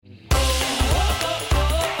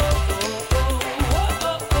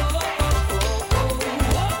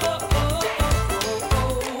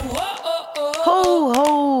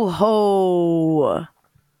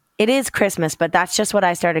It is Christmas, but that's just what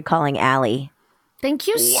I started calling Allie. Thank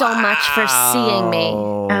you so much for seeing me.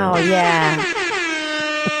 Oh, yeah.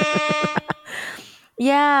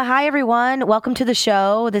 Yeah. Hi, everyone. Welcome to the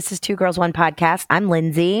show. This is Two Girls, One Podcast. I'm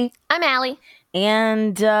Lindsay. I'm Allie.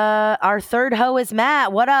 And our third ho is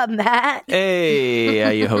Matt. What up, Matt? Hey,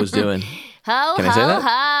 how you hoes doing? Ho, Can ho, I say that?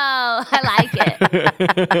 ho. I like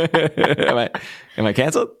it. am I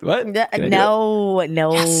canceled? What? Can I do No.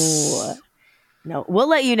 Yes. No. We'll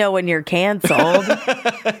let you know when you're canceled.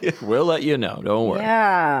 it? We'll let you know. Don't worry.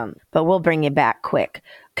 Yeah. But we'll bring you back quick.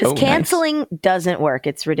 Because canceling doesn't work.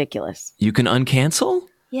 It's ridiculous. You can uncancel?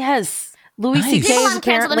 Yes. Louis Nice. C.K. People is uncancel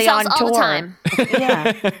apparently on themselves all tour. the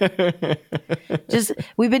time. Yeah.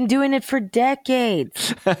 We've been doing it for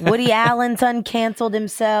decades. Woody Allen's uncanceled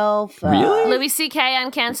himself. Really? Louis C.K.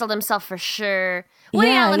 uncanceled himself for sure. Woody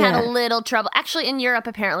Yeah, Allen had yeah. a little trouble. Actually, in Europe,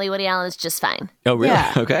 apparently, Woody Allen is just fine. Oh, really?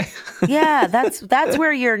 Yeah. Okay. Yeah, that's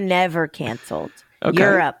where you're never canceled. Okay.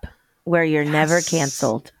 Europe, where you're never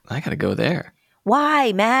canceled. I got to go there.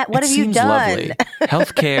 Why, Matt? What It have you seems done? lovely.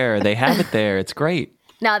 Healthcare, they have it there. It's great.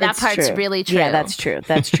 No, that It's part's true. really true. Yeah, that's true.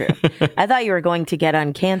 That's true. I thought you were going to get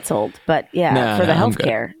uncanceled, but yeah, No, for the no, I'm good.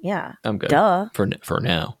 healthcare. Yeah. I'm good. Duh. For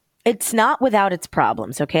now. It's not without its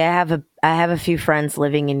problems, okay? I have a few friends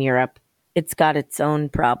living in Europe. It's got its own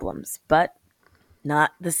problems, but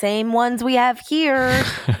not the same ones we have here.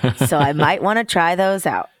 So I might want to try those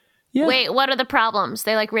out. Yeah. Wait, what are the problems?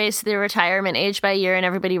 They raised the retirement age by a year and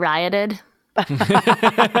everybody rioted?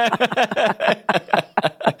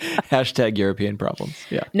 Hashtag European problems.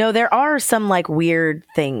 Yeah. No, there are some weird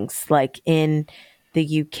things. Like in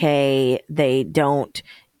the UK, they don't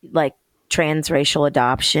transracial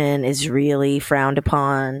adoption is really frowned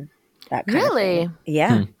upon. That kind of Really? thing.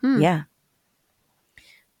 Yeah. Yeah. It's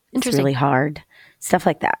Interesting. really hard. Stuff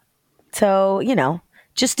like that. So,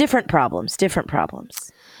 just different problems.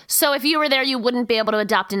 So if you were there, you wouldn't be able to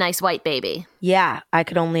adopt a nice white baby. Yeah, I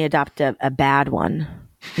could only adopt a bad one.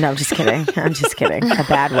 No, I'm just kidding. I'm just kidding. A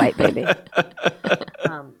bad white baby.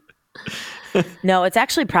 No, it's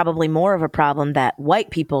actually probably more of a problem that white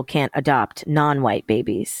people can't adopt non-white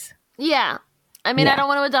babies. Yeah. I mean, Yeah. I don't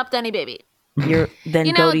want to adopt any baby. Then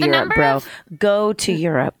You go know, to the Europe, number bro. of- Go to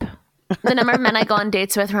Europe. The number of men I go on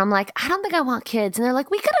dates with where I'm like, I don't think I want kids. And they're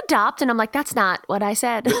like, we could adopt. And I'm like, that's not what I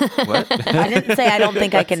said. What? I didn't say I don't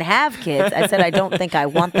think I can have kids. I said I don't think I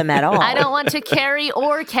want them at all. I don't want to carry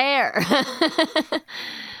or care.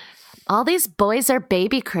 All these boys are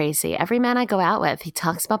baby crazy. Every man I go out with, he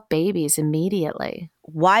talks about babies immediately.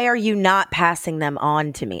 Why are you not passing them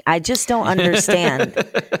on to me? I just don't understand.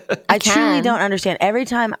 I truly can. don't understand. Every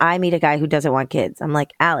time I meet a guy who doesn't want kids, I'm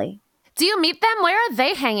like, Allie. Do you meet them? Where are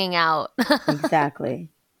they hanging out? Exactly.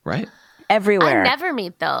 Right. Everywhere. I never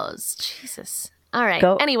meet those. Jesus. All right.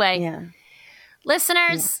 Go- Anyway, Yeah.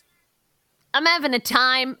 listeners, I'm having a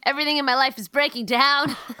time. Everything in my life is breaking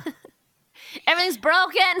down. Everything's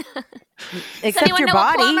broken. Except anyone your know a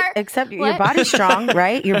body. plumber? Except your What? body's strong,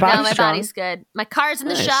 right? Your body's No, my strong. body's good. My car's in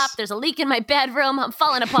the Nice. shop. There's a leak in my bedroom. I'm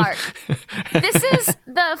falling apart. This is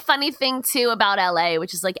the funny thing, too, about LA,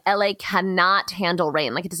 which is LA cannot handle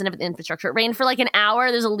rain. It doesn't have the infrastructure. It rained for an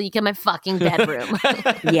hour. There's a leak in my fucking bedroom.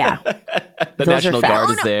 Yeah. The Those are National facts. Guard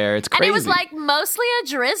Oh, is no. there. It's And crazy. it was mostly a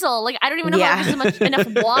drizzle. I don't even know Yeah. how there's enough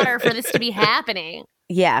water for this to be happening.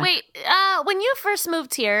 Yeah. Wait, when you first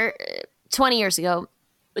moved here 20 years ago,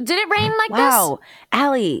 did it rain like Wow.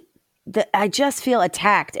 Allie, I just feel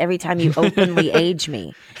attacked every time you openly age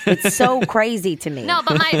me. It's so crazy to me. No,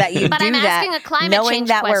 but that you but do I'm that, asking a climate knowing change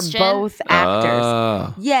that question. we're both actors.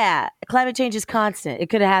 Oh. Yeah, climate change is constant. It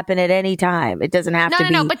could happen at any time. It doesn't have to be.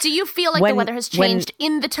 No. But do you feel like when- the weather has when- changed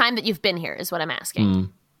in the time that you've been here? Is what I'm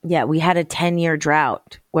asking. Yeah, we had a 10-year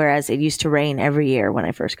drought, whereas it used to rain every year when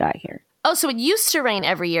I first got here. Oh, so it used to rain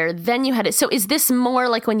every year. Then you had it. So is this more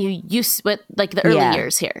like when you used with the early Yeah.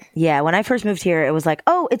 years here? Yeah, when I first moved here, it was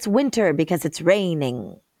oh, it's winter because it's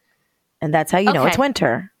raining. And that's how you know Okay. it's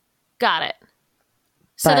winter. Got it.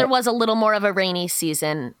 So But- there was a little more of a rainy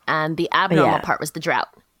season, and the abnormal Yeah. part was the drought.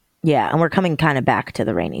 Yeah, and we're coming kind of back to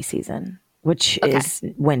the rainy season, which is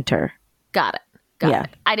winter. Got it. Got Yeah. it.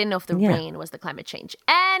 I didn't know if the Yeah. rain was the climate change.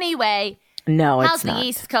 Anyway, No, how's it's the not.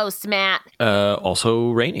 East Coast, Matt?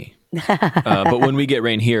 Also rainy. But when we get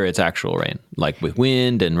rain here, it's actual rain, with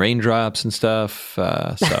wind and raindrops and stuff. So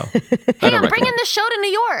I Hey, don't I'm bringing recommend. the show to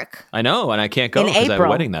New York. I know, and I can't go In because I have a April.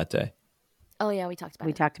 wedding that day. Oh, yeah, we talked about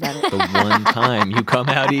We it. talked about it. The one time you come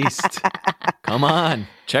out east. Come on.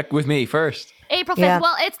 Check with me first. April 5th. Yeah.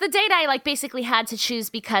 Well, it's the date I basically had to choose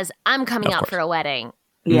because I'm coming Of out course. for a wedding.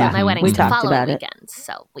 Yeah, My wedding's we the talked following about it. weekend.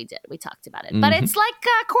 So we talked about it. But it's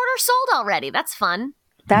quarter sold already. That's fun.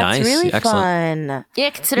 That's Nice. really Excellent. fun. Yeah,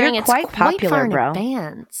 considering You're it's quite popular, far in bro.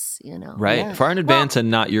 advance, Right. Yeah. Far in advance and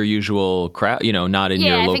not your usual crowd, not in Yeah,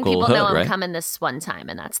 your I local think people hood, know I'm right? coming this one time,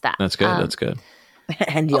 and that's that. That's good. That's good.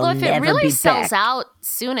 And you'll Although if never it really be sells back. out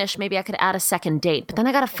soonish, maybe I could add a second date. But then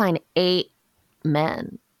I got to find 8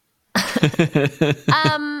 men.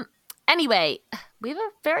 Anyway, we have a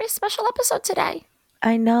very special episode today.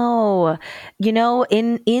 I know.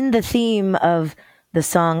 In the theme of the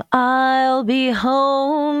song "I'll Be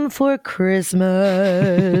Home for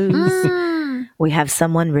Christmas," we have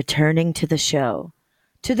someone returning to the show,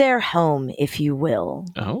 to their home, if you will.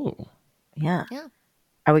 Oh. Yeah. Yeah.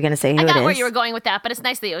 Are we going to say who I it got is? where you were going with that, but it's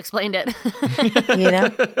nice that you explained it.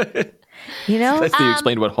 You know. Nice that you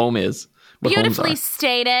explained what home is. What homes Beautifully are.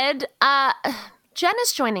 stated. Jen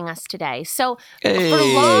is joining us today. So Hey. for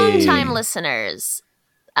long-time listeners,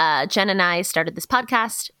 Jen and I started this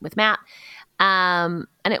podcast with Matt, and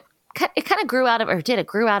it kind of grew out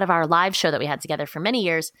of our live show that we had together for many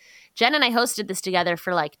years. Jen and I hosted this together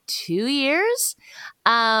for like 2 years,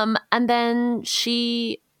 and then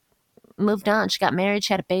she moved on. She got married.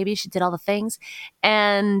 She had a baby. She did all the things.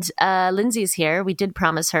 And Lindsay's here. We did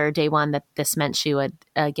promise her day one that this meant she would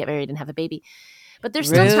get married and have a baby. But there's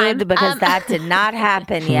still time. Rude, because that did not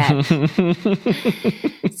happen yet.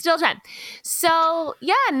 Still time. So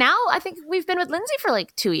yeah, now I think we've been with Lindsay for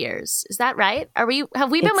like 2 years. Is that right? Have we been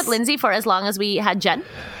with It's- Lindsay for as long as we had Jen?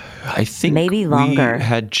 I think Maybe longer. We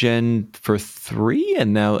had Jen for 3,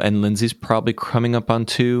 and Lindsay's probably coming up on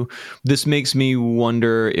 2. This makes me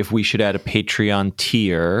wonder if we should add a Patreon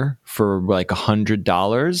tier for like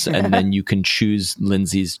 $100, and then you can choose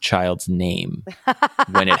Lindsay's child's name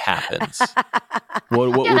when it happens. What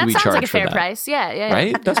Yeah, would that we sounds charge like a for fair that? price. Yeah.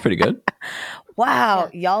 Right? That's pretty good.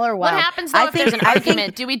 Wow, y'all are wild. What happens though if there's an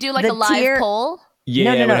argument? Do we do like the a live tier- poll?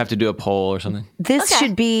 Yeah, No. we'd have to do a poll or something. This Okay.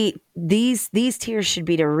 should be these tiers should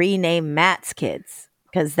be to rename Matt's kids,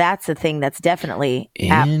 because that's a thing that's definitely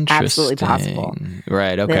absolutely possible. Interesting.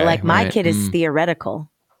 Right. Okay. They're like, my right. kid is theoretical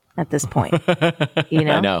at this point.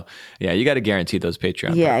 I know. Yeah, you got to guarantee those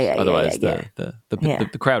Patreon. Yeah, perks. yeah, yeah, Otherwise, yeah.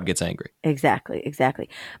 the crowd gets angry. Exactly.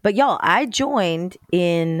 But y'all, I joined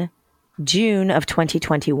in June of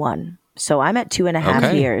 2021. So I'm at 2.5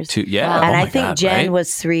 Okay. years. Yeah. And oh I my think God, Jen right?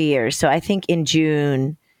 was 3 years. So I think in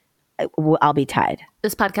June, I'll be tied.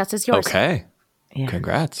 This podcast is yours. Okay. Yeah.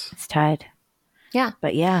 Congrats. It's tied. Yeah.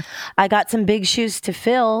 But yeah, I got some big shoes to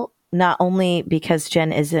fill, not only because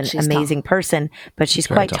Jen is an She's amazing person, but she's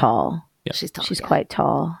Very quite tall. Yeah. She's tall. She's yeah. quite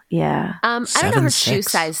tall. Yeah. I don't know her 7'6". shoe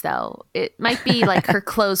size though. It might be like her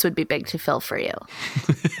clothes would be big to fill for you.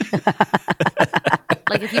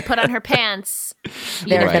 Like if you put on her pants, you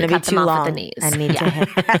They're would going to be cut them too off long. at the knees. I need to hit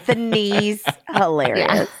at the knees.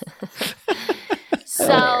 Hilarious.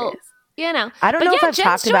 So I don't But know if yeah, I've Jen's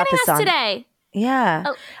talked about joining this us on today. Yeah.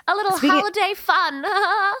 A little Speaking- holiday fun.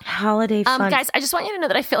 Holiday fun. Guys, I just want you to know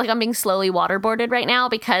that I feel like I'm being slowly waterboarded right now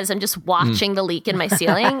because I'm just watching the leak in my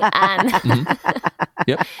ceiling. And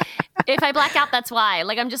Yep. if I black out, that's why.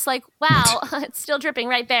 Like, I'm just like, wow, it's still dripping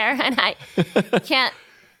right there. And I can't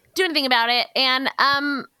do anything about it. And,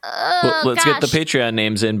 Well, let's get the gosh. Patreon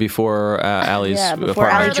names in before Allie's before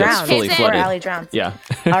apartment Allie gets drowns. fully Before flooded. Allie drowns. Yeah.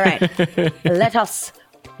 All right.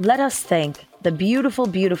 Let us thank the beautiful,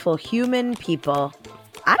 beautiful human people.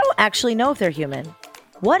 I don't actually know if they're human.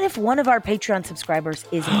 What if one of our Patreon subscribers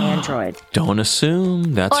is an android Don't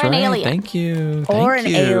assume. That's Or an right. alien. Thank you. or Thank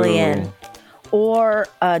an you. alien or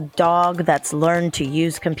a dog that's learned to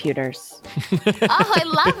use computers? Oh, I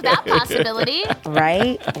love that possibility.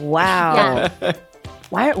 Right? Wow.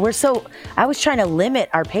 Why we're so I was trying to limit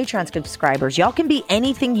our Patreon subscribers. Y'all can be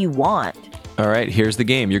anything you want. All right, here's the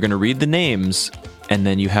game. You're going to read the names, and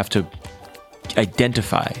then you have to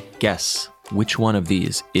guess which one of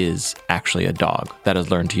these is actually a dog that has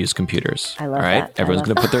learned to use computers. I love All right, that. I everyone's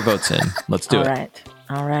love going to put their votes in. Let's do it.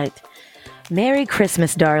 All right. Merry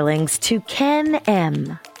Christmas, darlings, to Ken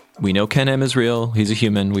M. We know Ken M is real. He's a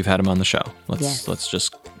human. We've had him on the show. Yes. Let's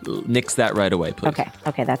just nix that right away, please.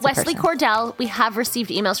 Okay, that's Wesley a person. Cordell, we have received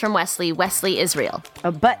emails from Wesley. Wesley is real.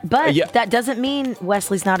 But yeah. that doesn't mean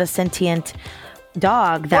Wesley's not a sentient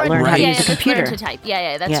dog that learned how to Right. use a computer. To type.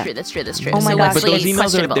 Yeah, that's Yeah. true. That's true. Oh my so gosh. But Wesley, those emails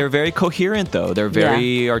questionable. they're very coherent, though. They're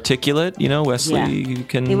very articulate. You know, Wesley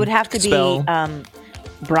can. It would have to spell. be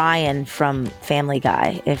Brian from Family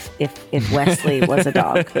Guy if Wesley was a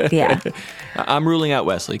dog. Yeah. I'm ruling out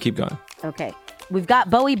Wesley. Keep going. Okay. We've got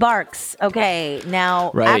Bowie Barks. Okay.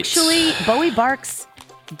 Now, Right. actually, Bowie Barks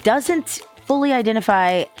doesn't fully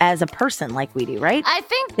identify as a person like we do, right? I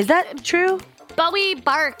think Is that true? Bowie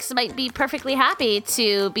Barks might be perfectly happy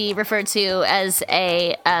to be referred to as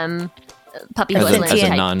a puppyhood as Lindsay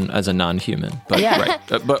type. a non-human, but Yeah. right.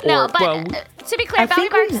 To be clear, I Bowie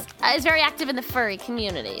think we Barks is very active in the furry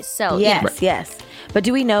community. So yes. But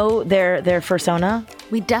do we know their fursona?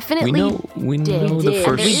 we definitely we know did. the did.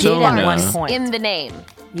 first We did at one persona. point. in the name.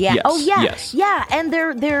 Yeah. Yes, Oh yeah. yes. Yeah. And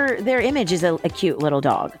their image is a cute little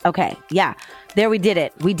dog. Okay. Yeah. There we did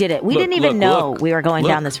it. We did it. We didn't even know we were going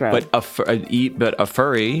down this road. But a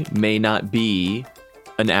furry may not be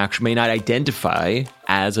may not identify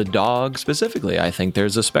as a dog specifically. I think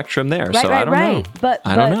there's a spectrum there. So I don't know. But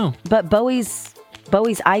I don't know. But Bowie's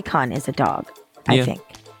icon is a dog, I think.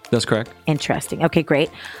 That's correct. Interesting. Okay,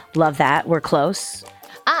 great. Love that. We're close.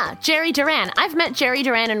 Jerry Duran. I've met Jerry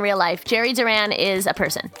Duran in real life. Jerry Duran is a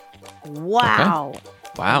person. Wow.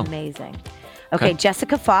 Wow. Amazing. Okay, Okay.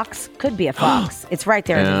 Jessica Fox could be a fox. It's right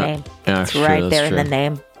there in the name. Yeah, It's sure, right that's there in the true.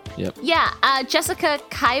 name. Yep. Yeah, Jessica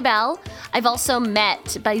Kybell. I've also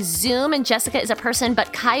met by Zoom, and Jessica is a person,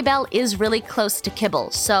 but Kybell is really close to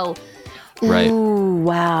Kibble. So Right. Ooh,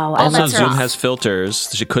 wow. Also, bets are Zoom off. has filters.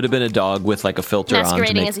 She could have been a dog with like a filter on to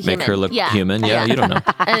Masquerading as a make her human. look Yeah. human. Yeah, Yeah. you don't know.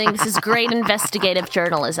 I think this is great investigative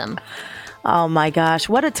journalism. Oh my gosh,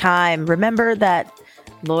 what a time. Remember that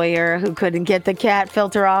lawyer who couldn't get the cat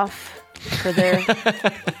filter off for their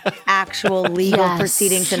actual legal Yes.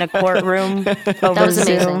 proceedings in a courtroom over was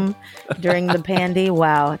amazing. Zoom during the pandy?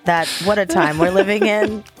 Wow, what a time we're living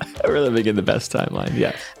in. We're living in the best timeline.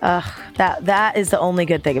 Yes. That is the only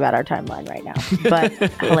good thing about our timeline right now, but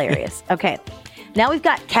hilarious. Okay, now we've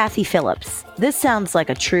got Kathy Phillips. This sounds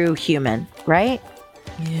like a true human, right?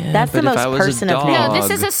 Yeah, That's the but if most I was a person of dog- name. No,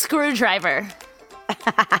 this is a screwdriver.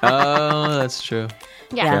 Oh, that's true.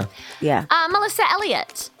 Yeah. Yeah. Melissa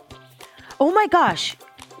Elliott. Oh my gosh.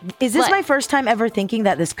 Is this What? my first time ever thinking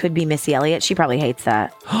that this could be Missy Elliott? She probably hates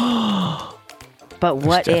that. But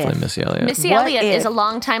what Definitely if? Missy Elliott. Missy What Elliott if- is a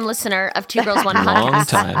longtime listener of Two Girls One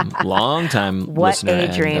Podcast. long time What listener a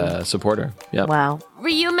dream. and supporter. Yep. Wow.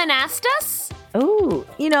 Ryu Monastis. Ooh,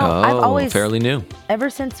 Oh, I've always, fairly new. ever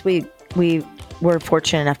since we were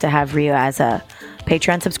fortunate enough to have Rio as a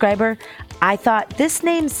Patreon subscriber, I thought this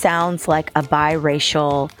name sounds like a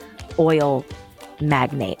biracial oil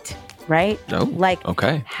magnate, right? Oh, like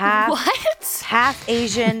okay. What? half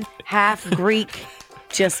Asian, half Greek,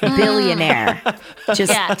 just billionaire,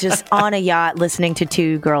 just on a yacht listening to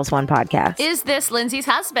Two Girls One Podcast. Is this Lindsay's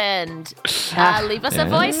husband? Leave us a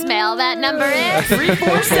voicemail. That number is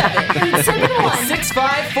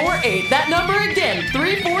 347-871-6548. That number again,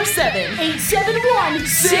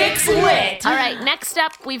 347-871-6LIT. all right. Next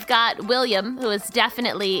up, we've got William, who is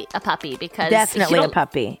definitely a puppy because Definitely you a don't-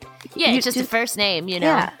 puppy. Yeah, it's just a first name, you know.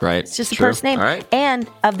 Yeah, Right. It's just a True. first name. All right. And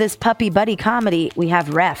of this puppy buddy comedy, we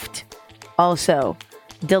have Reft. Also,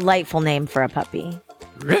 delightful name for a puppy.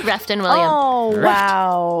 Refton William. Oh,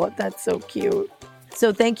 wow. That's so cute.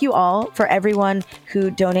 So thank you all for everyone who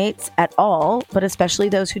donates at all, but especially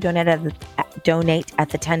those who donate at the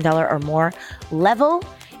 $10 or more level.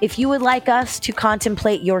 If you would like us to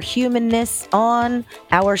contemplate your humanness on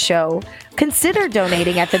our show, consider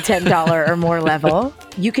donating at the $10 or more level.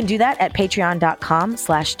 You can do that at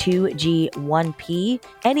patreon.com/2G1P.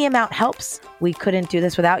 Any amount helps. We couldn't do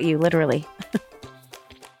this without you, literally.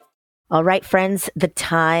 All right, friends, the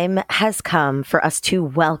time has come for us to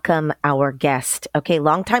welcome our guest. Okay,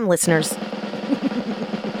 longtime listeners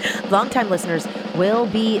will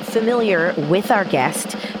be familiar with our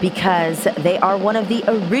guest because they are one of the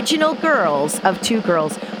original girls of Two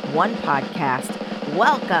Girls, One Podcast.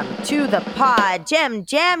 Welcome to the pod, Jem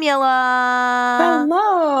Jamula.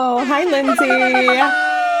 Hello. Hi, Lindsay.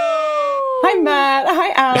 Hi, Matt.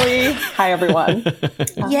 Hi, Allie. Hi, everyone.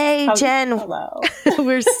 Yay, Jen. Hello.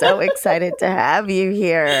 We're so excited to have you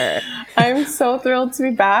here. I'm so thrilled to be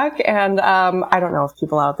back. And I don't know if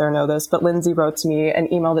people out there know this, but Lindsay wrote to me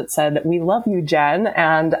an email that said, "We love you, Jen."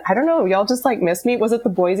 And I don't know, y'all just like missed me. Was it the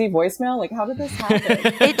Boise voicemail? Like, how did this happen?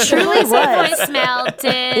 It truly was. Voicemail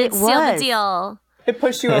did It seal the was. deal. It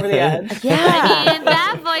pushed you over the edge. Yeah. I mean,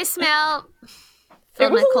 that voicemail It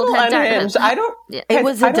filled was my a cold little head unhinged. darkness. I don't. Yeah. It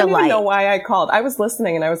was a I don't delight. even know why I called. I was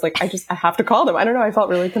listening and I was like, I have to call them. I don't know. I felt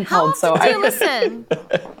really How compelled. So often do you listen?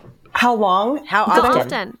 how long? How How often?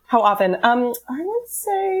 often? How often? I would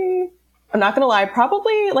say, I'm not going to lie,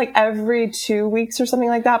 probably like every 2 weeks or something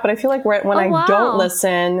like that. But I feel like when I wow. don't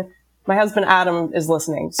listen, my husband Adam is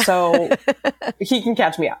listening. So he can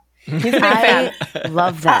catch me up. He's a big fan. I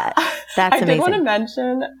love that. That's I did amazing. want to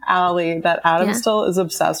mention, Allie, that Adam Yeah. still is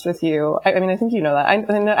obsessed with you. I mean, I think you know that. I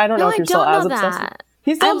don't know No, if I you're still don't as know obsessed. that.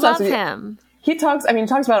 He's still I obsessed love with you. him. he talks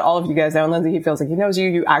about all of you guys now, and Lindsay, he feels like he knows you.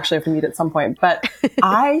 You actually have to meet at some point. But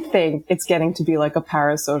I think it's getting to be like a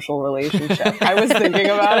parasocial relationship. I was thinking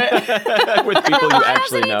about it. With people you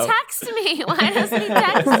actually know. Why doesn't he text me? Why doesn't he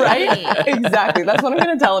text me? Right? Exactly. That's what I'm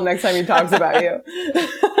going to tell him next time he talks about you.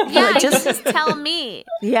 Yeah, just tell me.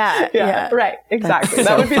 Yeah. Right. Exactly.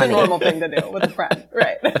 That would be the normal thing to do with a friend.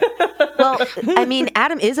 Right. Well, I mean,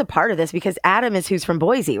 Adam is a part of this because Adam is who's from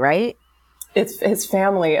Boise, right? It's his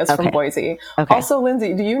family is from Boise. Okay. Also,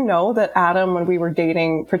 Lindsay, do you know that Adam, when we were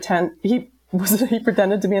dating, he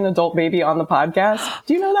pretended to be an adult baby on the podcast?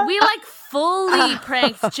 Do you know that? We like fully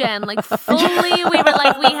pranked Jen. Like fully, we were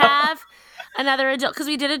like, we have another adult, because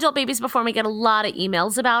we did adult babies before and we get a lot of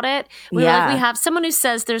emails about it. We were like, we have someone who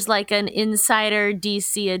says there's like an insider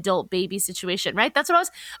DC adult baby situation, right? That's what I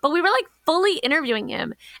was, but we were like fully interviewing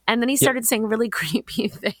him, and then he started saying really creepy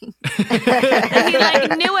things. And he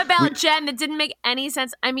like knew about Jen that didn't make any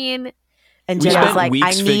sense. I mean, And We Jen was spent like, weeks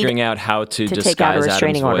I need figuring out how to take out a disguise Adam's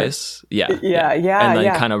restraining order. voice. Yeah. Yeah, And then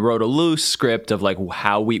yeah. kind of wrote a loose script of like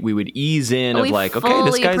how we would ease in of We like, okay, this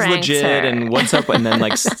fully guy's pranked legit her. and what's up, and then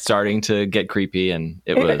like starting to get creepy, and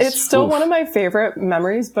it was. It's still oof. one of my favorite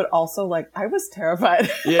memories, but also like I was terrified.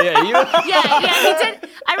 Yeah, yeah, he did.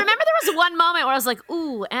 I remember there was one moment where I was like,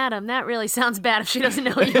 ooh, Adam, that really sounds bad if she doesn't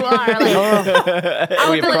know who you are. Like, I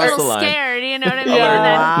we would be a crossed the little line. scared, you know what I mean? Yeah. And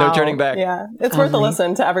then Wow. No turning back. Yeah, it's worth a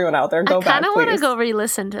listen to everyone out there. Go I kind back, of want to please. go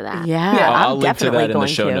re-listen to that. Yeah, Yeah, I'll I'm link to definitely that in going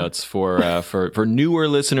the show to. notes for newer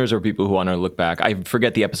listeners or people who want to look back. I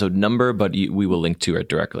forget the episode number, but we will link to it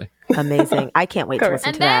directly. Amazing. I can't wait to listen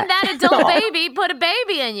And to then that. that adult baby put a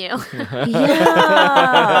baby in you.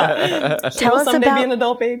 Yeah. Tell us someday be about an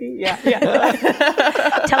adult baby. Yeah.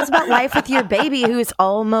 tell us about life with your baby who is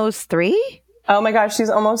almost 3. Oh my gosh, she's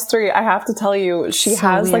almost 3. I have to tell you, she So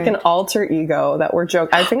has like weird. an alter ego that we're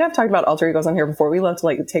joking. I think I've talked about alter egos on here before. We love to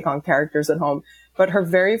like take on characters at home. But her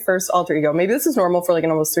very first alter ego, maybe this is normal for like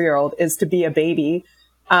an almost 3-year-old, is to be a baby.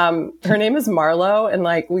 Her name is Marlo, and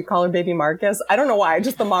like we call her Baby Marcus. I don't know why,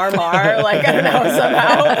 just the Mar, like I don't know,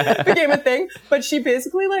 somehow it became a thing. But she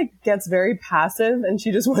basically like gets very passive, and she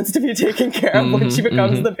just wants to be taken care of when she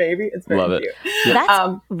becomes the baby. It's very Love it. cute.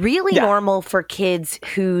 That's really yeah. normal for kids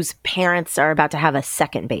whose parents are about to have a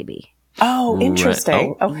second baby. Oh,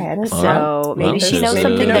 interesting. Oh. Okay, I didn't So know that. maybe she there's knows a-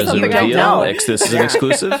 something there's that a you don't reveal. know. This is an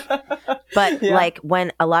exclusive. But like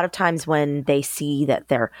when a lot of times when they see that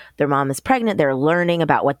their mom is pregnant, they're learning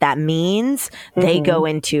about what that means. They go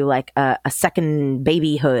into like a second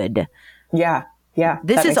babyhood. Yeah.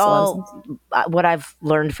 This that is makes a lot of all sense. what I've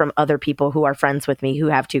learned from other people who are friends with me who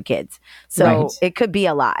have 2 kids. So Right. it could be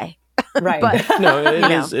a lie. Right. But No, You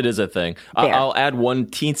know. it is a thing. Fair. I'll add one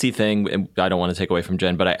teensy thing, and I don't want to take away from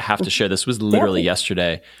Jen, but I have to share. This was literally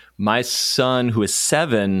yesterday. My son, who is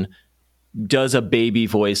 7, does a baby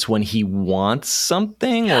voice when he wants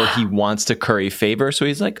something or he wants to curry favor. So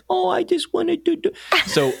he's like, "Oh, I just want to do."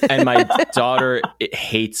 So, and my daughter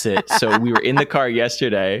hates it. So we were in the car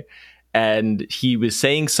yesterday, and he was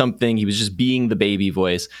saying something. He was just being the baby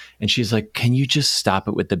voice, and she's like, "Can you just stop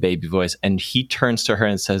it with the baby voice?" And he turns to her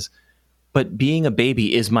and says, "But being a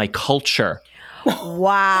baby is my culture."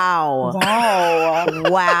 wow. Wow.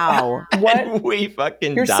 Wow. What? We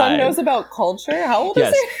fucking Your died. son knows about culture? How old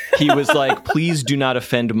Yes, is he was like, "Please do not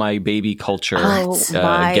offend my baby culture. Oh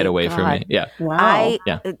my Get away from me." God. Yeah, he? Wow.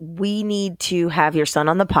 We need to have your son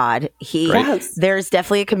on the pod. Great. Yes. There's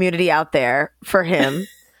definitely a community out there for him.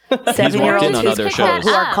 He's walked 7-year-olds in on who other pick that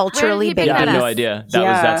shows. are up? culturally Where did he I pick had that no up? idea.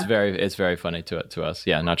 It's very funny to us.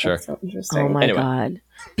 Yeah, not sure. That's so interesting. Oh my Anyway. God.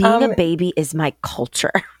 Being a baby is my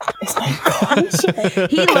culture. It's my culture.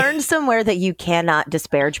 He learned somewhere that you cannot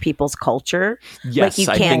disparage people's culture. Yes, like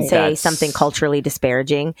I you can't think say that's- something culturally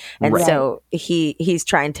disparaging. And Right. so he's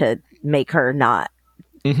trying to make her not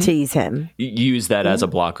tease him. Use that as a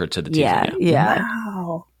blocker to the teasing. Yeah. Yeah.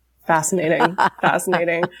 Wow. Fascinating.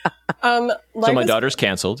 Fascinating. So Like my this- daughter's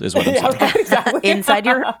canceled, is what I'm Yeah, saying. right, exactly. Inside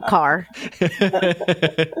your car.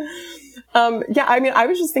 Yeah, I mean, I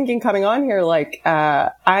was just thinking coming on here, like,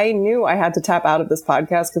 I knew I had to tap out of this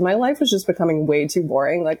podcast because my life was just becoming way too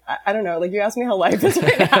boring. Like, I don't know, like you asked me how life is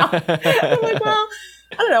right now. I'm like, well,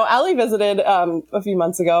 I don't know. Allie visited, a few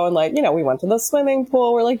months ago and like, you know, we went to the swimming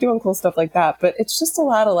pool. We're like doing cool stuff like that. But it's just a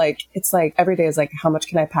lot of like, it's like every day is like, how much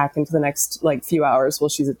can I pack into the next like few hours while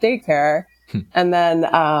she's at daycare? And then,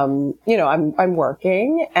 you know, I'm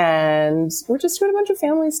working and we're just doing a bunch of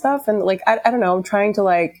family stuff. And like, I don't know, I'm trying to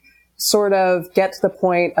like sort of get to the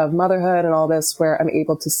point of motherhood and all this where I'm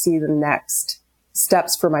able to see the next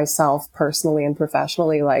steps for myself personally and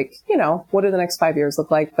professionally. Like, you know, what do the next 5 years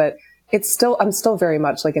look like? But I'm still very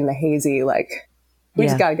much like in the hazy, like, We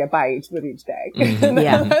Yeah. just got to get by with each day.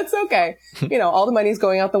 Yeah. That's okay. You know, all the money's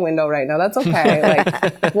going out the window right now. That's okay.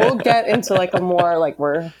 Like, we'll get into like a more like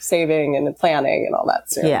we're saving and planning and all that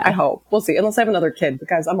soon. Yeah. I hope. We'll see. Unless I have another kid,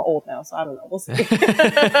 because I'm old now, so I don't know. We'll see.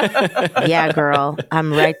 Yeah, girl.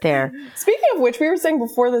 I'm right there. Speaking of which, we were saying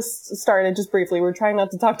before this started, just briefly, we're trying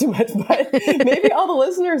not to talk too much, but maybe all the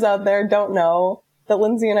listeners out there don't know that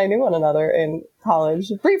Lindsay and I knew one another in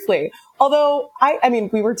college briefly. Although I mean,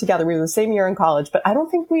 we were together. We were the same year in college, but I don't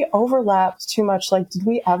think we overlapped too much. Like, did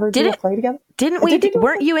we ever do a play together? Didn't we? Did we do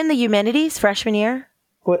Weren't you in the humanities freshman year?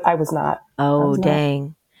 I was not. Oh,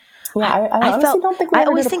 dang. Yeah, I honestly don't think we I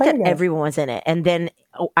ever always did a think play that together. everyone was in it. And then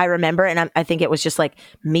I remember, and I think it was just like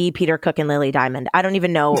me, Peter Cook, and Lily Diamond. I don't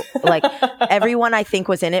even know. Like, everyone I think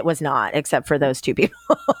was in it was not, except for those two people.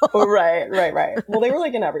 Right. Well, they were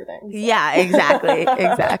like in everything. Yeah, exactly.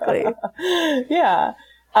 Yeah.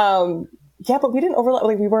 Yeah, but we didn't overlap.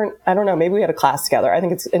 Like, we weren't, I don't know, maybe we had a class together. I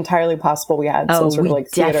think it's entirely possible we had some sort we of like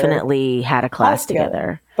theater definitely had a class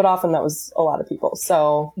together. But often that was a lot of people.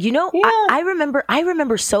 So, You know, Yeah. I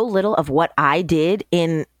remember so little of what I did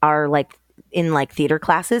in our theater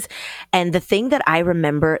classes, and the thing that I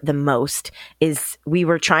remember the most is we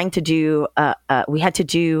were trying to do we had to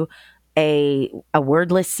do a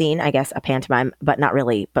wordless scene, I guess a pantomime, but not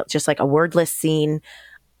really, but just like a wordless scene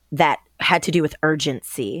that had to do with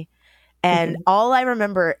urgency. And all I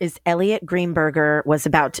remember is Elliot Greenberger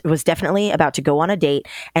was definitely about to go on a date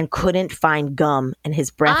and couldn't find gum, and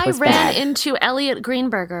his breath was ran bad. into Elliot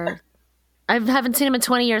Greenberger. I haven't seen him in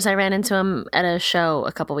 20 years. I ran into him at a show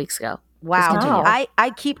a couple weeks ago. Wow. continue. I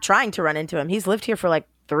keep trying to run into him. He's lived here for like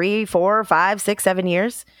 3, 4, 5, 6, 7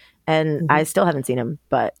 years, and I still haven't seen him.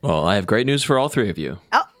 But Well, I have great news for all three of you.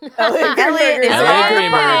 Elliot Elliot is Greenberger. Elliot on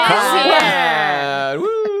Greenberger, come Yeah. on!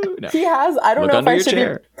 Woo! No. He has, I don't Look know if under I your should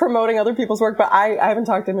chair. be promoting other people's work, but I haven't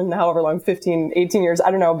talked to him in however long, 15, 18 years.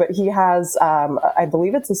 I don't know, but he has, I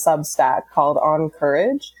believe it's a Substack called On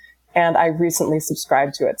Courage. And I recently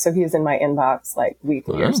subscribed to it. So he's in my inbox like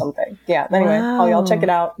weekly or something. Yeah. Anyway, all y'all check it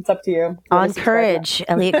out. It's up to you. On Courage,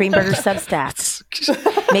 Elliot Greenberger Substack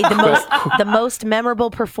made the most memorable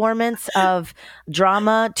performance of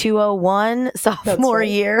drama 201 sophomore right.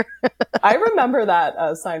 year. I remember that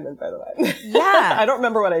assignment, by the way. Yeah. I don't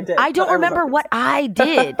remember what I did. I don't but remember what I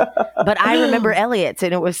did, but I remember Elliot's,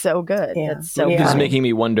 and it was so good. Yeah. It's so Yeah. This is funny. making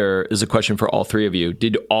me wonder, is a question for all three of you.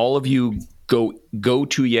 Did all of you go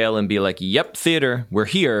to Yale and be like, yep, theater, we're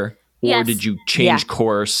here? Or Yes. did you change Yeah.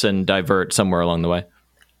 course and divert somewhere along the way?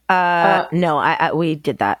 No, we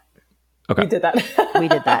did that. Okay. We did that. We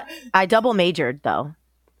did that. I double majored though.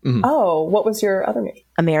 Oh, what was your other major?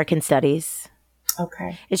 American Studies.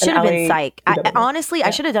 Okay. It should have been psych. you double- Honestly, I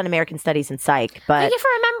should have done American Studies and psych, but Thank you for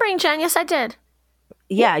remembering, Jen. Yes, I did.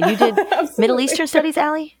 yeah, you did Middle Eastern Studies,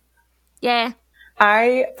 Allie? Yeah.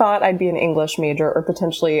 I thought I'd be an English major, or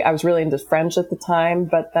potentially I was really into French at the time,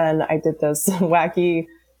 but then I did this wacky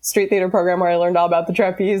street theater program where I learned all about the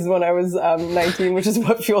trapeze when I was 19, which is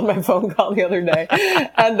what fueled my phone call the other day.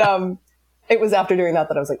 And it was after doing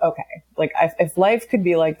that I was like, okay, like if life could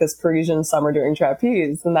be like this Parisian summer doing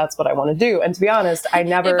trapeze, then that's what I want to do. And to be honest, I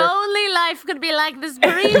never... If only life could be like this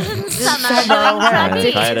Parisian summer.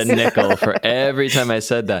 If I had a nickel for every time I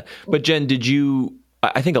said that. But Jen, did you...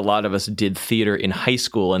 I think a lot of us did theater in high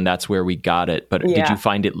school, and that's where we got it. But did Yeah. you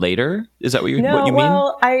find it later? Is that what you mean?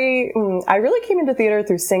 Well, I really came into theater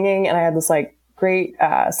through singing, and I had this like great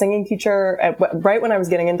singing teacher right when I was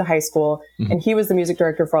getting into high school, and he was the music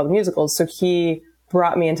director for all the musicals. So he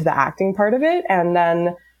brought me into the acting part of it, and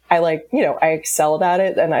then I I excelled at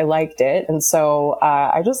it, and I liked it, and so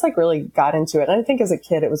I just like really got into it. And I think as a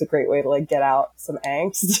kid, it was a great way to like get out some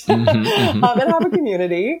angst and have a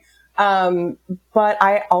community. But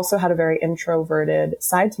I also had a very introverted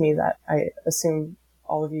side to me that I assume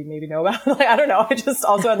all of you maybe know about. Like, I don't know. I just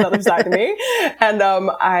also had another side to me. And,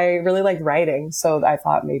 I really liked writing. So I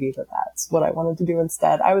thought maybe that's what I wanted to do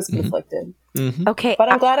instead. I was conflicted, Okay, but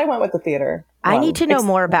I'm glad I went with the theater. I need to know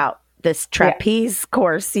more about this trapeze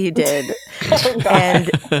course you did. Oh, And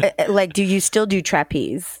like, do you still do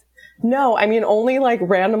trapeze? No, I mean, only like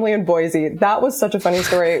randomly in Boise. That was such a funny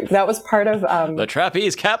story. That was part of, The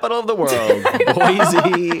trapeze capital of the world,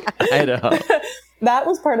 Boise, Idaho. that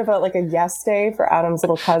was part of like a yes day for Adam's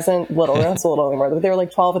little cousin. That's a little anymore, but they were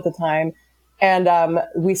like 12 at the time. And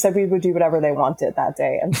we said we would do whatever they wanted that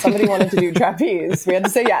day. And somebody wanted to do trapeze. We had to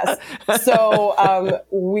say yes. So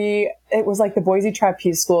it was like the Boise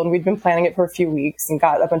Trapeze School, and we'd been planning it for a few weeks and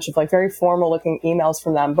got a bunch of like very formal looking emails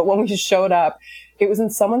from them. But when we just showed up, it was in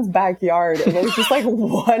someone's backyard, and it was just like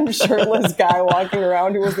one shirtless guy walking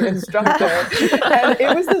around who was the instructor. And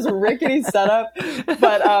it was this rickety setup.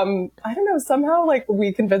 But I don't know, somehow like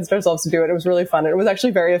we convinced ourselves to do it. It was really fun. It was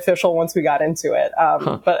actually very official once we got into it.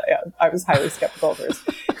 But yeah, I was highly skeptical first.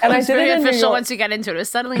 And It was I did very it in New official York. once you got into it. It was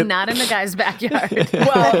suddenly not in the guy's backyard.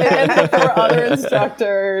 Well, and there were other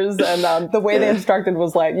instructors, and the way they instructed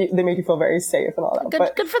was like, they make you feel very safe and all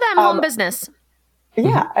that. Good for them, home business.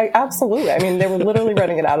 Yeah, absolutely. I mean, they were literally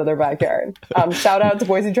running it out of their backyard. Shout out to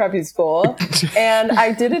Boise Trapeze School. And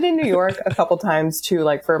I did it in New York a couple times too,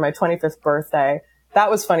 like for my 25th birthday. That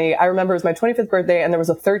was funny. I remember it was my 25th birthday and there was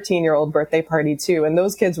a 13-year-old birthday party too. And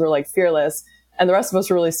those kids were like fearless. And the rest of us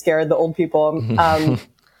were really scared, the old people.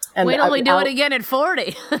 And Wait till we do it again at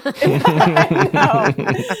 40. I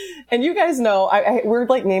know. And you guys know, we're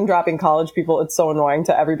like name dropping college people. It's so annoying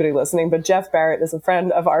to everybody listening. But Jeff Barrett is a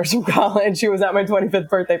friend of ours from college. He was at my 25th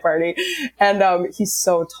birthday party, and he's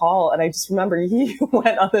so tall. And I just remember he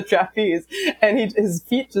went on the trapeze, and his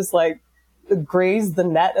feet just like grazed the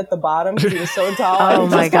net at the bottom. He was so tall. Oh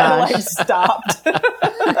and my just kinda, gosh. like stopped.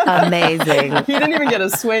 Amazing. He didn't even get a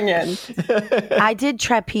swing in. I did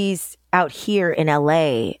trapeze out here in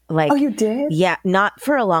LA. Like, Oh, you did? Yeah, not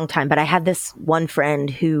for a long time, but I had this one friend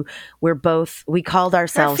who we called Her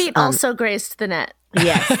ourselves. feet also graced the net.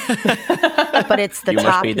 Yes, but it's the You must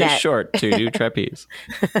top be this net. short to do trapeze.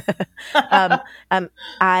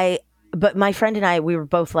 But my friend and I, we were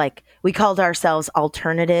both like, we called ourselves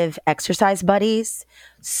alternative exercise buddies.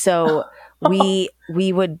 So we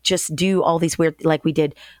would just do all these weird, like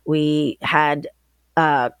we had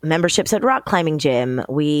memberships at rock climbing gym.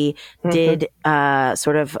 We did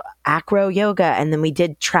sort of acro yoga, and then we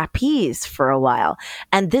did trapeze for a while.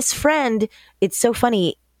 And this friend, it's so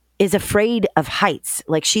funny, is afraid of heights.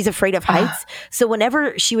 Like, she's afraid of heights. So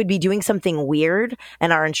whenever she would be doing something weird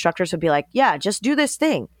and our instructors would be like, yeah, just do this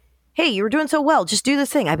thing. Hey, you were doing so well. Just do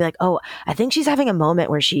this thing. I'd be like, oh, I think she's having a moment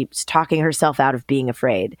where she's talking herself out of being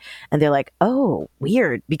afraid. And they're like, oh,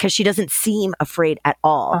 weird, because she doesn't seem afraid at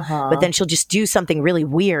all. But then she'll just do something really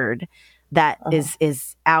weird that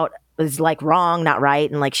is like wrong, not right.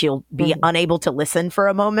 And like she'll be unable to listen for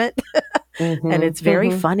a moment. And it's very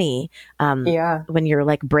funny. Yeah. When you're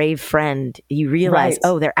like brave friend, you realize, Right.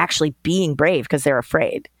 oh, they're actually being brave because they're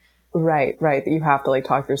afraid. Right. That you have to like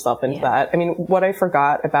talk yourself into that. I mean, what I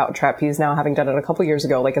forgot about trapeze now, having done it a couple years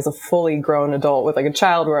ago, like as a fully grown adult with like a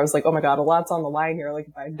child, where I was like, oh my God, a lot's on the line here. Like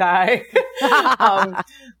if I die,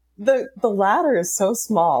 the ladder is so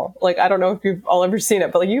small. Like, I don't know if you've all ever seen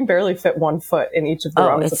it, but like you can barely fit 1 foot in each of the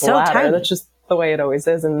rungs of it's the so ladder. tiny. That's just the way it always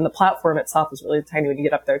is. And the platform itself is really tiny when you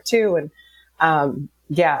get up there too. And,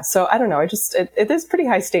 yeah, so I don't know. It is pretty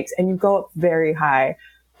high stakes, and you go up very high.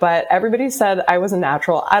 But everybody said I was a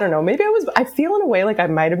natural. I don't know. Maybe I feel in a way like I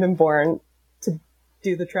might have been born to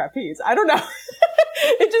do the trapeze. I don't know.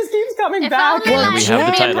 It just keeps coming back. Only Well, we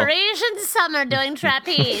have the title. Parisian summer doing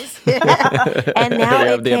trapeze. And now We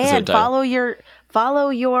have it the can episode title. follow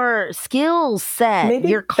your skill set. Maybe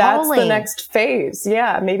your that's calling. the next phase.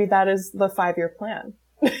 Yeah, maybe that is the 5-year plan.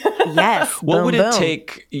 Yes. What Boom, would boom. it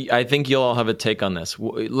take? I think you'll all have a take on this.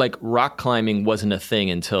 Like, rock climbing wasn't a thing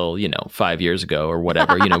until 5 years ago or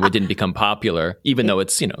whatever. It didn't become popular, even though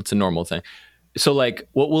it's it's a normal thing. So, like,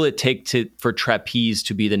 what will it take for trapeze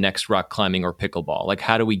to be the next rock climbing or pickleball? Like,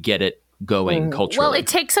 how do we get it going culturally? Well, it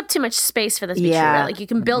takes up too much space for this to be Yeah. true, right? Like, you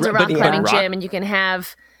can build a But rock climbing rock- gym and you can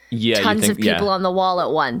have you tons of think- yeah. people on the wall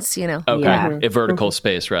at once, Okay, Yeah. a vertical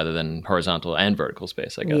space rather than horizontal and vertical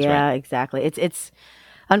space, I guess. Yeah, Right? exactly. It's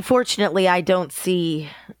unfortunately, I don't see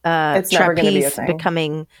It's never gonna be a trapeze thing.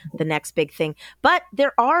 becoming the next big thing. But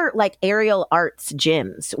there are like aerial arts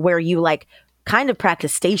gyms where you like kind of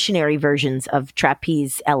practice stationary versions of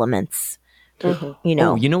trapeze elements. Mm-hmm.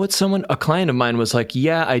 Oh, you know what? A client of mine was like,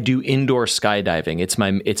 "Yeah, I do indoor skydiving.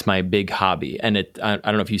 It's my big hobby." And I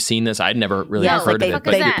don't know if you've seen this. I'd never really Yeah, heard like of it. Fuck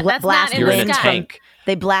is But that? That's blast not in you're the in a sky. tank.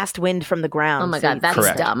 They blast wind from the ground. Oh my so God, you- that's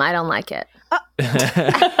Correct. dumb. I don't like it.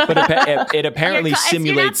 But it apparently You're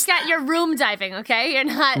simulates. not you're room diving, okay? You're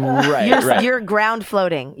not. Right. You're ground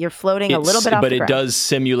floating. You're floating a little bit off but the it ground. does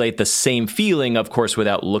simulate the same feeling, of course,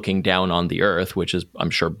 without looking down on the earth, which is, I'm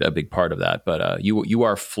sure, a big part of that. But you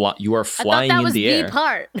are I thought flying that in was the the air.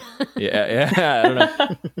 part. Yeah, I don't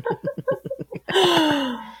know.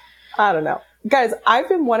 I don't know. Guys, I've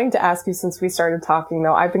been wanting to ask you since we started talking,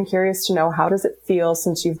 though. I've been curious to know, how does it feel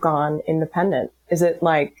since you've gone independent? Is it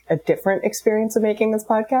like a different experience of making this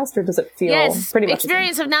podcast, or does it feel pretty much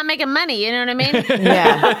experience of not making money? You know what I mean?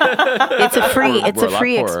 Yeah. It's a free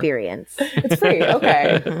poorer. experience. It's free.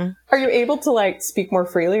 Okay. Are you able to like speak more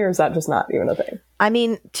freely, or is that just not even a thing? I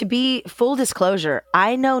mean, to be full disclosure,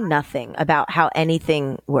 I know nothing about how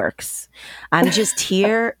anything works. I'm just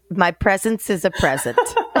here. My presence is a present.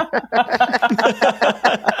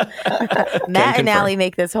 Matt and Allie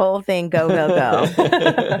make this whole thing go, go,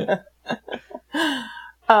 go.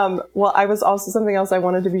 Well, I was also, something else I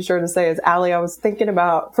wanted to be sure to say is, Allie, I was thinking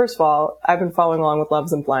about, first of all, I've been following along with Love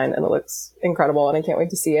Isn't Blind, and it looks incredible, and I can't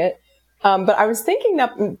wait to see it. But I was thinking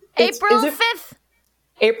that April 5th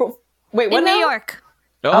Wait, what in now? New York.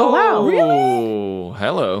 Oh, wow, really?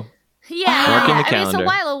 Hello. Yeah, Marking the I mean, it's a calendar.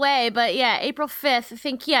 while away, but yeah, April 5th. I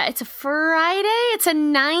think, yeah, it's a Friday. It's a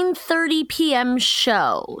 9:30 p.m.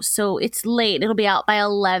 show, so it's late. It'll be out by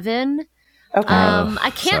 11. Okay.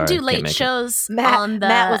 I can't sorry, do late can't make it. shows Matt, on the.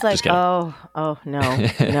 Matt was like, Just kidding. oh, no.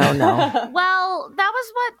 Well, that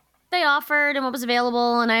was what they offered and what was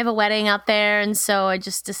available, and I have a wedding out there, and so I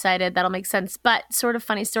just decided that'll make sense. But sort of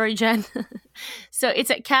funny story, Jen. So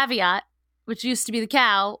it's at Caveat, which used to be the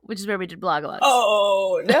Cow, which is where we did Blogalugs.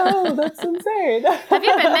 Oh, no, that's insane. Have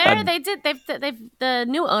you been there? They've the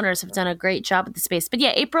new owners have done a great job with the space. But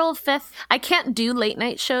yeah, April 5th. I can't do late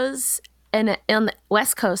night shows on the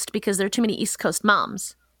West Coast because there are too many East Coast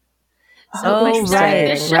moms. Oh, Like, right,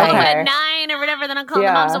 this show right. at 9 or whatever, then I'll call Yeah.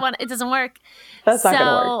 the moms at 1. It doesn't work. That's not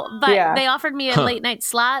gonna work. But Yeah. they offered me a late night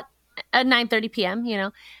slot at 9:30 p.m., you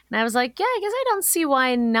know. And I was like, yeah, I guess I don't see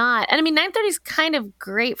why not. And I mean, 9:30 is kind of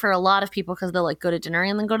great for a lot of people because they'll like go to dinner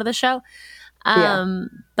and then go to the show.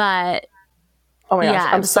 But Oh my gosh, Yeah,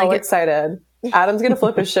 I'm it's so like- excited. Adam's gonna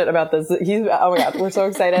flip his shit about this. Oh my god, we're so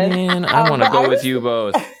excited. Man, I want to but go I with was- you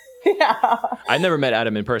both. Yeah. I never met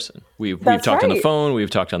Adam in person. We've That's talked on the right. phone,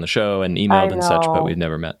 we've talked on the show and emailed I and such, but know. we've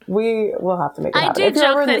never met. We will have to make it I happen. do If you're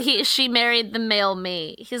ever joke in that she married the male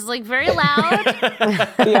me. He's like very loud.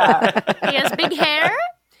 Yeah. He has big hair.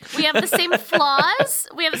 We have the same flaws.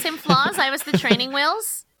 I was the training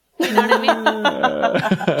wheels. You know what I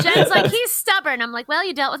mean? Jen's like, he's stubborn. I'm like, well,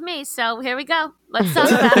 you dealt with me, so here we go. Let's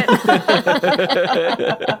talk about it.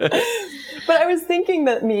 But I was thinking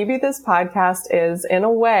that maybe this podcast is, in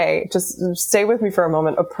a way, just stay with me for a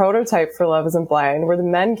moment, a prototype for Love Isn't Blind, where the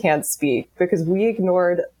men can't speak because we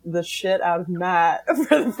ignored the shit out of Matt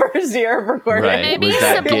for the first year of recording. Right. Maybe Was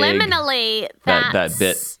that gig, subliminally, that that's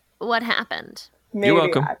bit. what happened. Maybe You're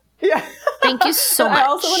welcome. that. Yeah. Thank you so much. I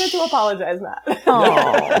also wanted to apologize, Matt.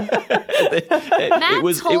 It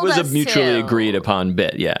was told a us mutually to. agreed upon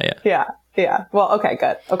bit. Yeah. Yeah. Well, okay,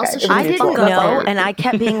 good. Okay. Also, It was I mutual. didn't That's all know, good. and I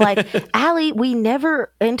kept being like, Allie, we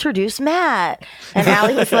never introduced Matt. And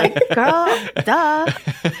Allie was like, girl, duh.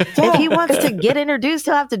 If he wants to get introduced,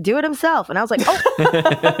 he'll have to do it himself. And I was like, oh,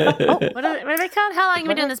 What are they called? How long have you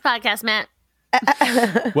been doing this podcast, Matt?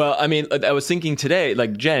 Well, I mean, I was thinking today,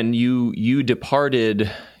 like Jen, you departed.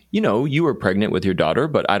 You know, you were pregnant with your daughter,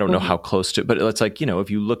 but I don't know how close to. But it's like, you know, if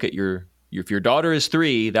you look at if your daughter is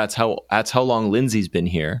 3, that's how long Lindsay's been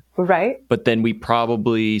here. Right? But then we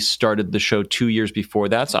probably started the show 2 years before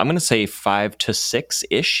that, so I'm going to say 5 to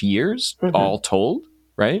 6-ish years all told,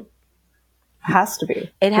 right? Has to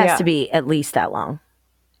be. it has Yeah. to be at least that long.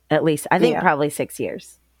 At least, I think Yeah. probably 6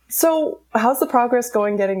 years. So, how's the progress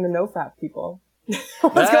going getting the no-fap people?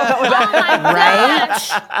 What's going on with that? Oh my Right?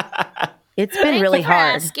 gosh. It's been Thank really you for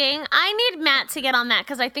hard. asking. I need Matt to get on that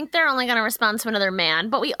because I think they're only going to respond to another man.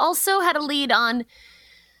 But we also had a lead on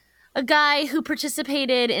a guy who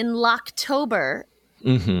participated in Locktober,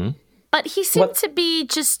 Mm-hmm. but he seemed What- to be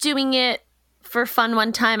just doing it for fun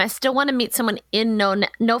one time. I still want to meet someone in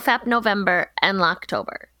NoFap November and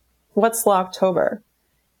Locktober. What's Locktober?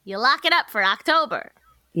 You lock it up for October.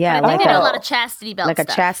 Yeah, I like think they do a Oh. lot of chastity belt like a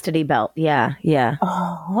stuff. chastity belt. Yeah, yeah.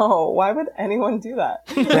 Oh, why would anyone do that?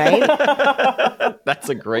 Right? That's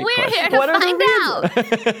a great We're question. here to What are the find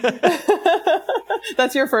out.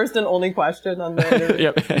 That's your first and only question on the interview.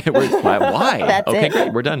 Yep. Why? That's okay, it.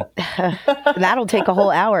 great. We're done. That'll take a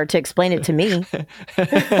whole hour to explain it to me.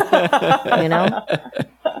 You know?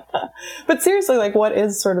 But seriously, like, what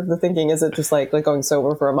is sort of the thinking? Is it just like going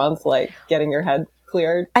sober for a month, like getting your head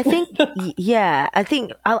cleared? I think, yeah,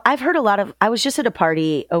 I've heard a lot of, I was just at a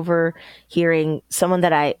party overhearing someone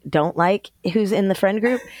that I don't like who's in the friend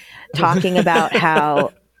group talking about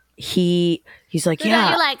how he's like, Who yeah.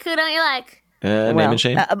 don't you like? Who don't you like? Name and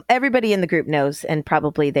shame. Everybody in the group knows, and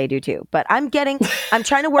probably they do too. But I'm trying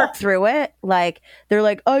to work through it. Like, they're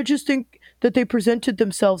like, I just think that they presented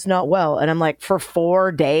themselves not well. And I'm like, for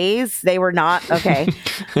 4 days, they were not okay.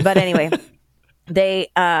 But anyway, they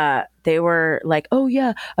were like, oh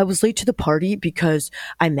yeah, I was late to the party because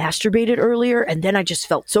I masturbated earlier and then I just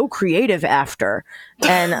felt so creative after.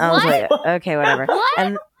 And I was like, okay, whatever.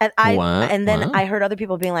 And I heard other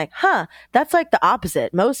people being like, huh, that's like the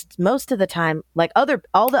opposite. Most of the time, like all the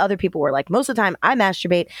other people were like, most of the time I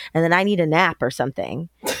masturbate and then I need a nap or something.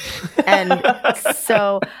 And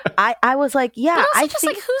so I was like, yeah, but also I just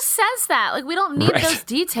think like, who says that? Like, we don't need those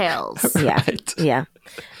details. Yeah.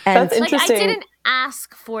 And That's Like, I interesting. didn't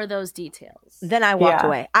ask for those details. then I walked Yeah.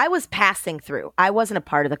 away. I was passing through. I wasn't a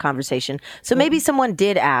part of the conversation. So maybe someone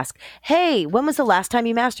did ask, hey, when was the last time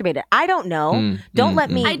you masturbated? I don't know. Don't let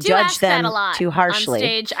me I do judge ask them that a lot too harshly. on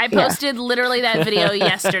stage. I posted literally that video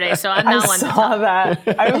yesterday, so I'm I not one to saw talk.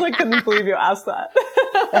 that. I like couldn't believe you asked that.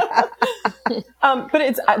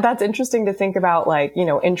 But that's interesting to think about. Like, you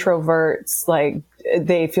know, introverts, like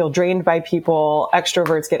they feel drained by people.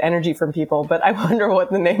 Extroverts get energy from people. But I wonder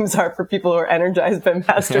what the names are for people who are energized by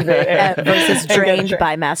masturbating Versus and get drained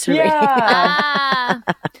by masturbation. Yeah,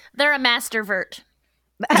 They're a mastervert.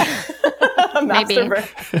 Maybe.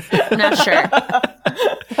 masturbate. I'm not sure.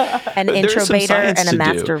 An There's some introvator science and a to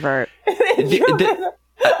do. mastervert.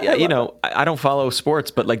 You know, I don't follow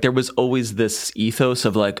sports, but like there was always this ethos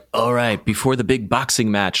of like, all right, before the big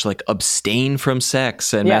boxing match, like abstain from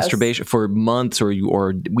sex and Yes. masturbation for months or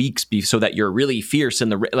weeks, so that you're really fierce in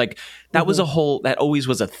the like. That was that always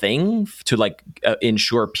was a thing to like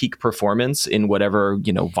ensure peak performance in whatever,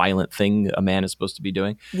 you know, violent thing a man is supposed to be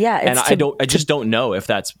doing. Yeah, and it's I just don't know if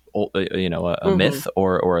that's you know a myth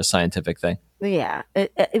or a scientific thing. Yeah,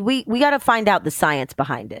 we got to find out the science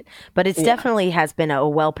behind it, but it's definitely has been a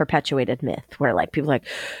well perpetuated myth where like people are like,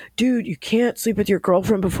 dude, you can't sleep with your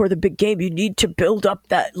girlfriend before the big game. You need to build up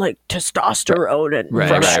that like testosterone and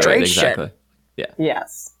frustration. Exactly. Yeah.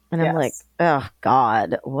 Yes. And I'm like, oh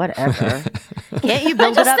God, whatever. Can't you I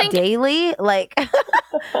build it just up think- daily? Like,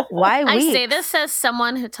 why I weeks? say this as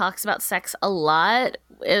someone who talks about sex a lot,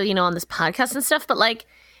 you know, on this podcast and stuff, but like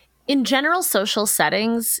in general social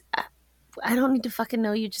settings, I don't need to fucking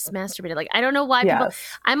know you just masturbated. Like, I don't know why people.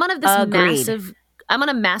 Yes. I'm on Agreed. I'm on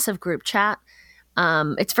a massive group chat.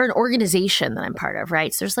 It's for an organization that I'm part of,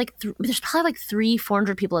 right? So there's like there's probably like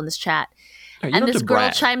 300-400 people in this chat, and this girl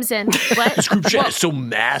chimes in. What? This group chat Well, is so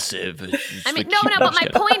massive. I mean, no, but my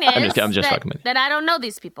point is I'm just fucking with you. that I don't know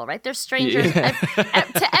these people, right? They're strangers.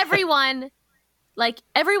 To everyone, like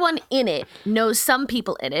everyone in it knows some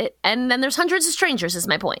people in it, and then there's hundreds of strangers, is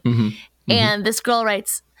my point. And this girl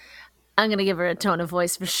writes, I'm going to give her a tone of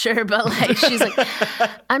voice for sure, but like, she's like,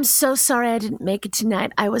 I'm so sorry I didn't make it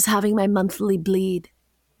tonight. I was having my monthly bleed.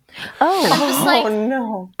 Oh, Just like, Oh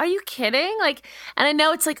no. are you kidding? Like, and I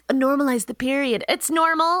know it's like normalize the period. It's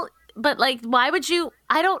normal, but like, why would you?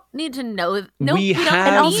 I don't need to know. No, We don't have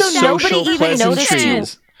And also need that nobody social even noticed you.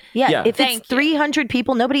 pleasantries. yeah. If Thank it's you. 300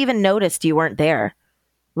 people, nobody even noticed you weren't there.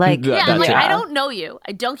 Like, Yeah. Yeah, I'm like, That's I it. don't know you.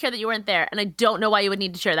 I don't care that you weren't there, and I don't know why you would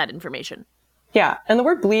need to share that information. Yeah, and the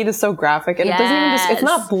word bleed is so graphic, and it doesn't even just, it's Yes.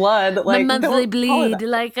 not blood. Like, My monthly don't call it bleed. that.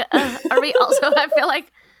 Like, are we also? I feel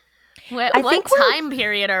like. What think we're- time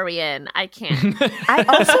period are we in? I can't. I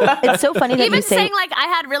also, it's so funny that Even you say, saying like I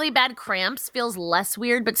had really bad cramps feels less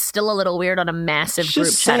weird, but still a little weird on a massive group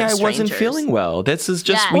Just chat say of I wasn't strangers. feeling well. This is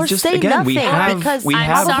just Yes. we or just say again nothing we have because we I'm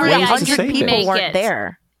have sorry, probably ways I to 100 say didn't people make things. weren't it.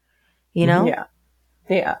 there. You know? Yeah.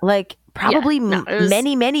 Yeah. Like, probably no, it was-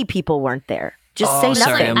 many people weren't there. Just say Oh, nothing.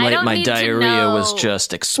 sorry, I'm I late. don't My need to diarrhea was know.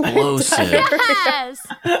 just explosive. Yes,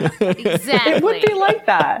 exactly. It would be like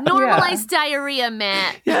that. Normalize diarrhea,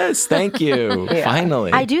 Matt. Yes, thank you. Yeah.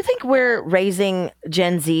 Finally. I do think we're raising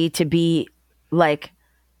Gen Z to be like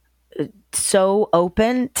so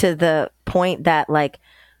open to the point that like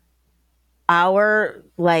our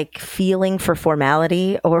like feeling for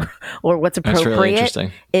formality or what's That's really appropriate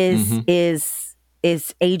interesting.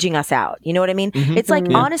 is aging us out. You know what I mean? It's like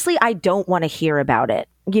honestly, I don't want to hear about it.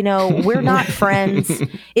 You know, we're not friends.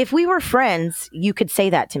 If we were friends, you could say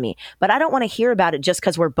that to me, but I don't want to hear about it just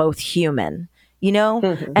because we're both human. You know,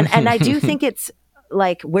 and I do think it's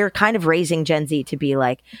like we're kind of raising Gen Z to be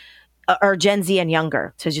like, or Gen Z and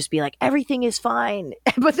younger to just be like everything is fine,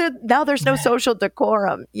 but now there's no social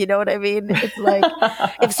decorum. You know what I mean? It's like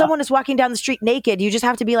if someone is walking down the street naked, you just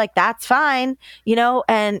have to be like, that's fine. You know,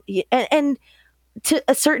 and to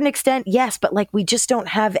a certain extent, yes, but like we just don't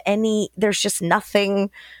have any. There's just nothing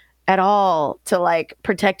at all to like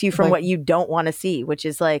protect you from what you don't want to see, which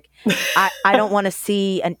is like, I don't want to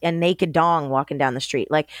see a naked dong walking down the street.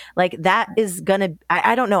 Like that is gonna,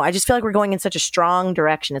 I don't know. I just feel like we're going in such a strong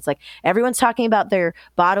direction. It's like everyone's talking about their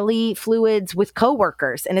bodily fluids with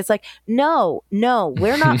coworkers. And it's like, no,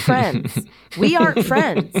 we're not friends. We aren't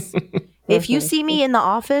friends. If you see me in the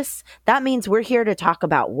office, that means we're here to talk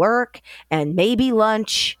about work and maybe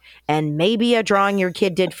lunch and maybe a drawing your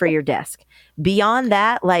kid did for your desk. Beyond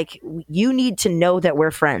that, like, you need to know that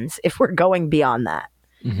we're friends if we're going beyond that.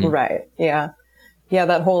 Mm-hmm. Right. Yeah. Yeah.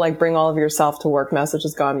 That whole like bring all of yourself to work message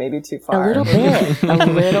has gone maybe too far. A little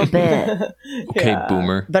bit. Okay,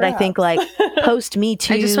 boomer. But I think like post Me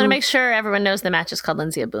Too. I just want to make sure everyone knows the match is called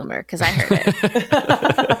Lindsay a boomer because I heard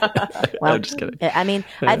it. Well, I'm just kidding. I mean,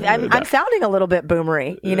 I'm sounding a little bit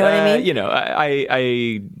boomery. You know what I mean? You know,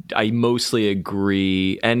 I mostly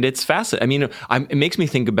agree, and it's fascinating. I mean, it makes me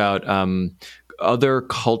think about other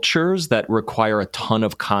cultures that require a ton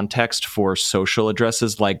of context for social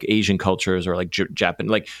addresses, like Asian cultures or like Japan.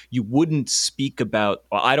 Like you wouldn't speak about.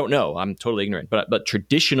 Well, I don't know. I'm totally ignorant, but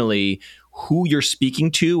traditionally, who you're speaking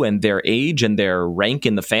to and their age and their rank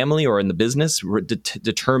in the family or in the business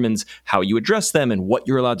determines how you address them and what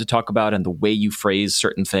you're allowed to talk about and the way you phrase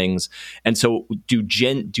certain things. And so do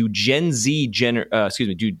Japanese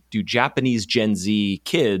Gen Z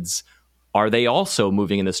kids, are they also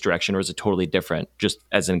moving in this direction, or is it totally different? Just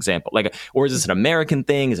as an example, like, or is this an American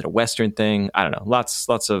thing? Is it a Western thing? I don't know. Lots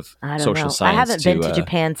of social science. I haven't been to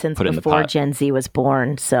Japan since before Gen Z was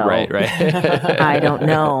born, so right. I don't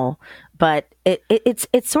know. But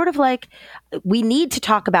it's sort of like we need to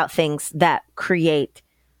talk about things that create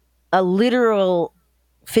a literal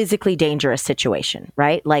physically dangerous situation,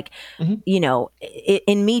 right? Like, you know,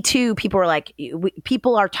 in Me Too, people were like,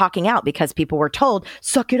 people are talking out because people were told,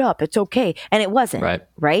 suck it up, it's okay. And it wasn't,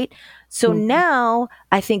 right? So now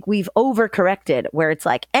I think we've overcorrected where it's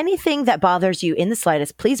like anything that bothers you in the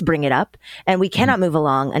slightest, please bring it up. And we cannot move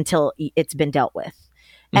along until it's been dealt with.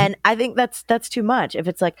 And I think that's too much. If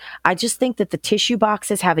it's like, I just think that the tissue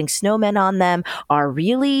boxes having snowmen on them are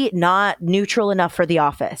really not neutral enough for the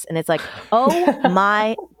office. And it's like, oh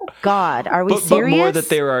my God, are we serious? But more that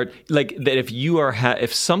there are like that if you are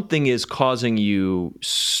if something is causing you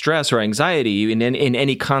stress or anxiety in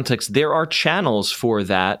any context, there are channels for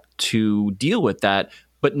that to deal with that,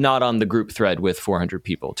 but not on the group thread with 400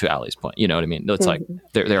 people. To Allie's point, you know what I mean? It's like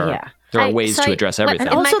there are ways to address everything.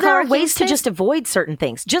 And also, there are ways to just avoid certain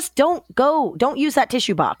things. Just don't use that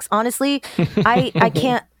tissue box. Honestly,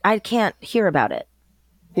 I can't hear about it.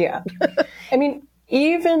 Yeah. I mean,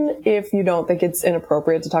 even if you don't think it's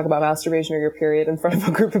inappropriate to talk about masturbation or your period in front of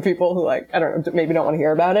a group of people who, like, I don't know, maybe don't want to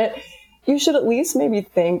hear about it, you should at least maybe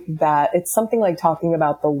think that it's something like talking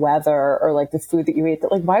about the weather or like the food that you eat,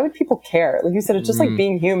 that like, why would people care? Like you said, it's just like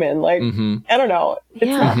being human. Like, I don't know. It's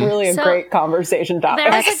not really a great conversation topic.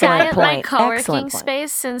 There was a guy at my co-working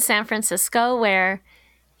space in San Francisco where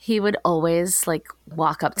he would always like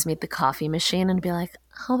walk up to me at the coffee machine and be like,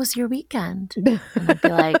 how was your weekend? And I'd be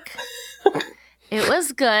like, it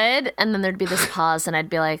was good. And then there'd be this pause and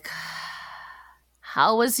I'd be like,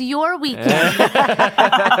 how was your weekend?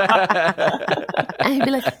 And he'd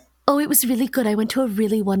be like, oh, it was really good. I went to a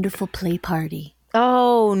really wonderful play party.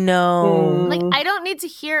 Oh, no. Like, I don't need to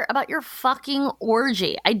hear about your fucking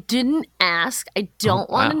orgy. I didn't ask. I don't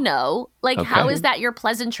want to know. Like, how is that your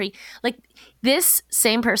pleasantry? Like, this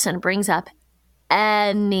same person brings up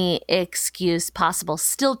any excuse possible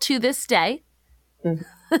still to this day.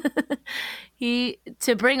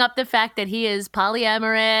 To bring up the fact that he is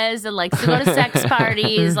polyamorous and likes to go to sex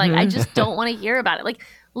parties. Like, I just don't want to hear about it. Like,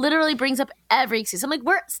 literally brings up every excuse. I'm like,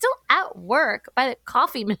 we're still at work by the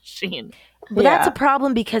coffee machine. Well, that's a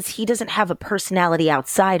problem because he doesn't have a personality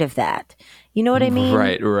outside of that. You know what I mean?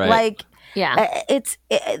 Right. Like,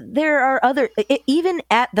 there are other, even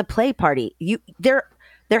at the play party,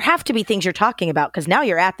 there have to be things you're talking about because now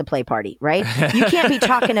you're at the play party, right? You can't be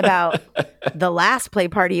talking about the last play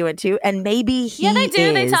party you went to, and maybe they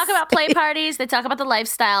do. They talk about play parties. They talk about the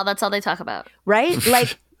lifestyle. That's all they talk about. Right?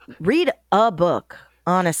 Like, read a book,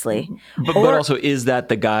 honestly. But also, is that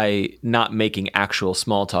the guy not making actual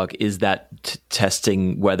small talk? Is that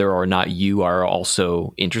testing whether or not you are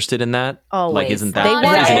also interested in that? Always. Like, isn't that they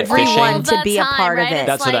want everyone to be a part of it?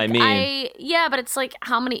 That's like, what I mean. But it's like,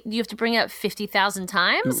 how many? Do you have to bring it up 50,000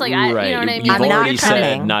 times? Like, you know what I mean? You've already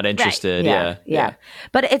said coming. not interested. Right. Yeah.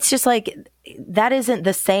 But it's just like, that isn't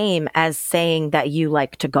the same as saying that you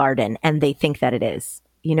like to garden and they think that it is.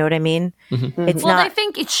 You know what I mean? It's not. They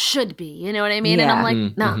think it should be. You know what I mean? And I'm like,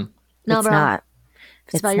 no, it's bro. not.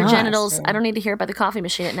 It's about your not. genitals. I don't need to hear about the coffee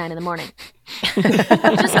machine at 9 a.m.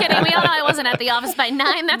 Just kidding. We all know I wasn't at the office by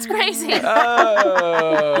 9. That's crazy.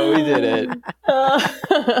 Oh, we did it.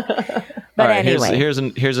 But All right, anyway.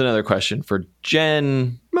 here's another question for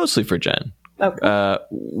Jen, mostly for Jen. Okay.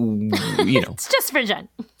 You know, It's just for Jen.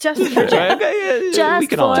 Just for Jen. we Just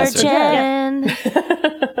can all for answer. Jen.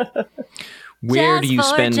 Where Just do you for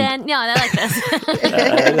spend? Jen. No, I like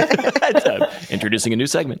this. Introducing a new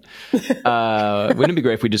segment. Wouldn't it be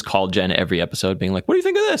great if we just called Jen every episode, being like, "What do you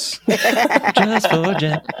think of this?" Just for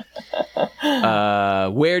Jen.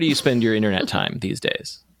 Where do you spend your internet time these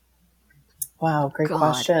days? Wow, great God.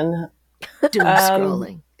 question. Doom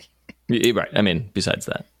scrolling. Right. I mean, besides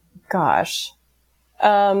that. Gosh.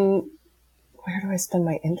 Where do I spend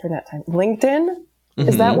my internet time? LinkedIn?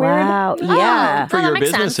 Is that weird? Wow. Yeah. For that your makes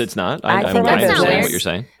business, sense. it's not. I think I that's understand weird. what you're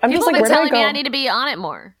saying. I'm People just like, have where been do I telling me go? I need to be on it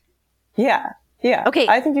more. Yeah. Okay.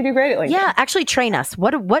 I think you do great at LinkedIn. Yeah, actually train us.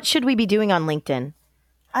 What should we be doing on LinkedIn?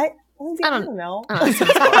 I don't know. This is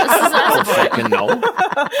awesome. Fucking no.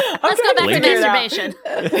 Let's go back to LinkedIn. masturbation.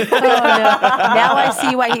 Oh, no. Now I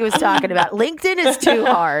see what he was talking about. LinkedIn is too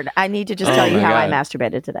hard. I need to just tell you my how I God.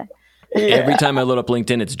 masturbated today. Every time I load up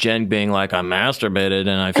LinkedIn, it's Jen being like, "I masturbated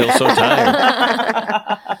and I feel so tired."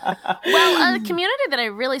 Well, a community that I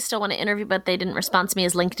really still want to interview, but they didn't respond to me,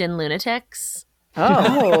 is LinkedIn Lunatics.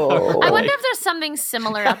 Oh. I wonder if there's something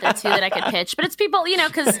similar out there too that I could pitch. But it's people,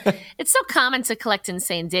 because it's so common to collect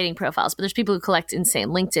insane dating profiles, but there's people who collect insane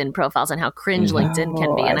LinkedIn profiles and how cringe LinkedIn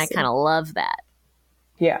can be, I and I see. kind of love that.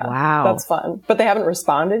 Yeah. Wow. That's fun. But they haven't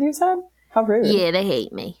responded, you said? How rude. Yeah, they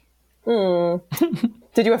hate me.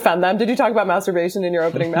 Did you offend them? Did you talk about masturbation in your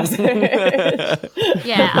opening message?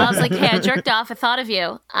 Yeah, I was like, "Hey, I jerked off. I thought of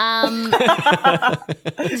you.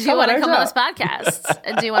 Do you want to come on this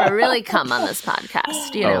podcast? Do you want to really come on this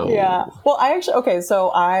podcast? You know." Yeah. Well, there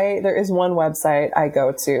is one website I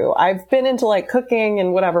go to. I've been into like cooking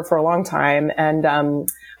and whatever for a long time. And,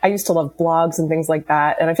 I used to love blogs and things like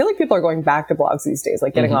that. And I feel like people are going back to blogs these days,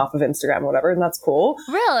 like getting off of Instagram and whatever. And that's cool.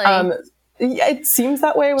 Really? Yeah, it seems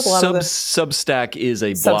that way with a lot of the Substack is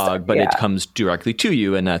a blog, but it comes directly to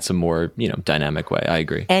you, and that's a more dynamic way. I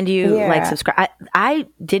agree. And you Yeah. like subscribe. I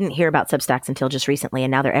didn't hear about Substacks until just recently, and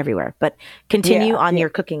now they're everywhere. But continue on your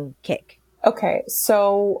cooking kick. Okay,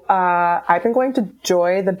 so I've been going to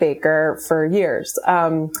Joy the Baker for years.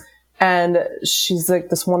 And she's like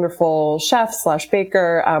this wonderful chef /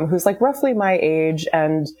 baker who's like roughly my age,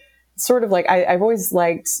 and sort of like I've always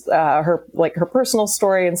liked her personal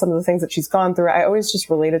story and some of the things that she's gone through. I always just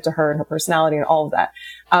related to her and her personality and all of that.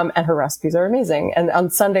 And her recipes are amazing. And on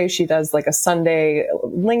Sunday, she does like a Sunday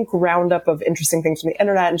link roundup of interesting things from the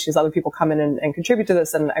internet, and she has other people come in and contribute to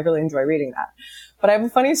this. And I really enjoy reading that. But I have a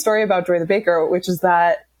funny story about Joy the Baker, which is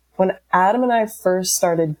that when Adam and I first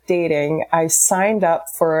started dating, I signed up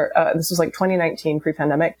for, this was like 2019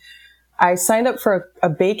 pre-pandemic. I signed up for a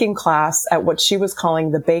baking class at what she was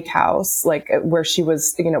calling the Bakehouse, like where she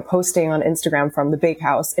was, posting on Instagram from the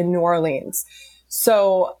Bakehouse in New Orleans.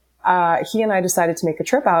 So, he and I decided to make a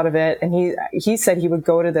trip out of it. And he said he would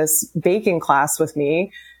go to this baking class with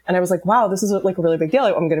me. And I was like, wow, this is like a really big deal.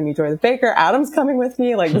 I'm going to meet Joy the Baker. Adam's coming with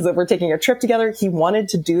me. Like, we're taking a trip together. He wanted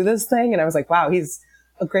to do this thing. And I was like, wow, he's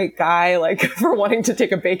a great guy, like for wanting to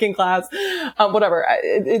take a baking class. Whatever.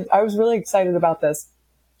 I was really excited about this.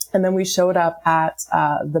 And then we showed up at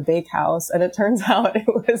the Bakehouse, and it turns out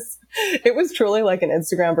it was truly like an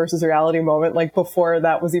Instagram versus reality moment, like before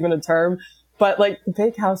that was even a term. But like the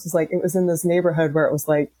Bakehouse was like, it was in this neighborhood where it was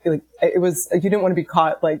like it was, you didn't want to be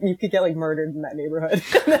caught, like you could get like murdered in that neighborhood.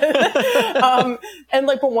 And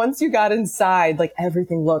like, but once you got inside, like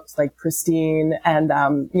everything looked like pristine. And,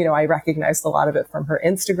 I recognized a lot of it from her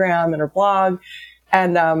Instagram and her blog.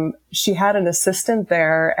 And, she had an assistant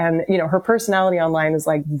there, and, her personality online is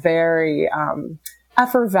like very,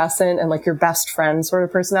 effervescent and like your best friend sort of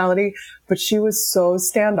personality, but she was so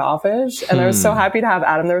standoffish. And I was so happy to have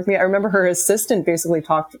Adam there with me. I remember her assistant basically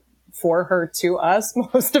talked for her to us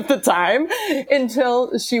most of the time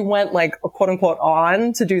until she went like quote unquote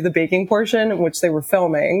on to do the baking portion, which they were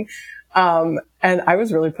filming. And I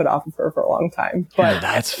was really put off of her for a long time, but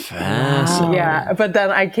That's fascinating. yeah, but then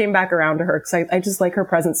I came back around to her because I just like her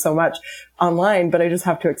presence so much online, but I just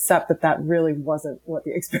have to accept that really wasn't what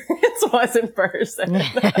the experience was in person.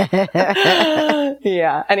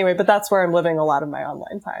 Yeah. Anyway, but that's where I'm living a lot of my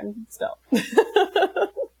online time still.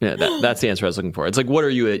 Yeah, that's the answer I was looking for. It's like, what are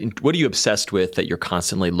you obsessed with that you're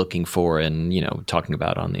constantly looking for and talking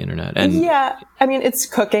about on the internet? And yeah, I mean, it's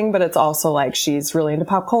cooking, but it's also like she's really into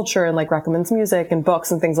pop culture and like recommends music and books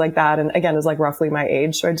and things like that. And again, is like roughly my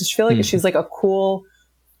age, so I just feel like she's like a cool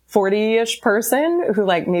 40-ish person who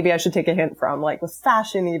like maybe I should take a hint from, like with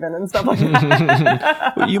fashion even and stuff like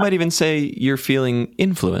that. You might even say you're feeling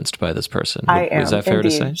influenced by this person. I am. Is that fair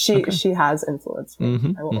indeed. to say? She has influenced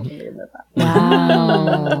me. I will openly admit that.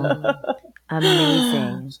 Wow.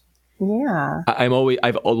 Amazing. Yeah.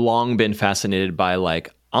 I've long been fascinated by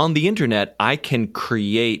like on the internet, I can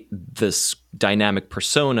create this dynamic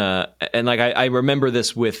persona. And like, I remember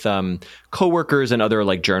this with coworkers and other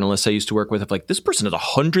like journalists I used to work with, of like, this person has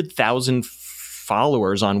 100,000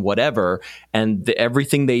 followers on whatever. And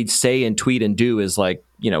everything they say and tweet and do is like,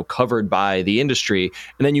 you know, covered by the industry.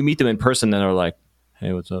 And then you meet them in person and they're like,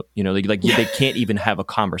 hey, what's up? You know, they can't even have a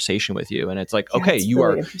conversation with you. And it's like, okay, you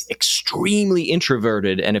really are extremely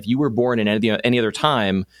introverted. And if you were born in any other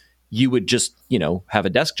time, you would just, you know, have a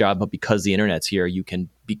desk job. But because the internet's here, you can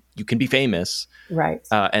be famous. Right.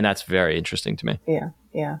 And that's very interesting to me.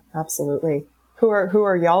 Yeah, absolutely. Who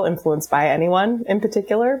are y'all influenced by? Anyone in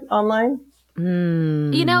particular online?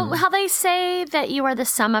 You know how they say that you are the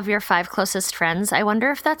sum of your 5 closest friends? I wonder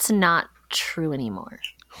if that's not true anymore.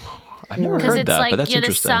 I've never Because heard it's that, like but that's you're the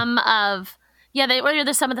interesting. sum of you're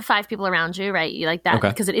the sum of the 5 people around you, right? You like that Okay.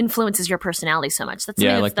 because it influences your personality so much. That's Yeah,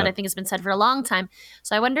 something I like that I that. think has been said for a long time.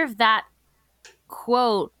 So I wonder if that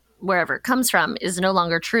quote, wherever it comes from, is no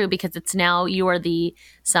longer true because it's now you are the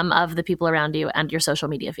sum of the people around you and your social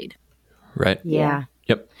media feed. Right. Yeah.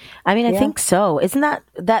 Yep. I mean, I think so. Isn't that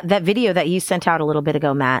video that you sent out a little bit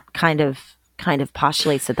ago, Matt, kind of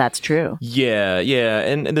postulates that that's true? Yeah,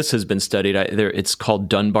 and this has been studied. It's called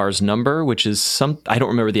Dunbar's number, which is I don't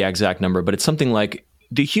remember the exact number, but it's something like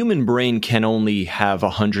the human brain can only have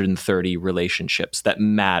 130 relationships that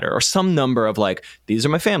matter, or some number of like, these are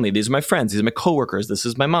my family, these are my friends, these are my coworkers, this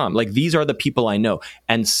is my mom. Like, these are the people I know.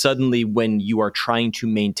 And suddenly when you are trying to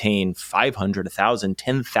maintain 500, 1,000,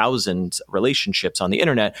 10,000 relationships on the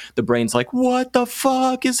internet, the brain's like, what the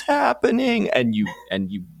fuck is happening? And you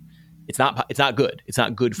it's not good. It's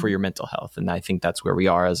not good for your mental health. And I think that's where we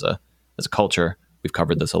are as a culture. We've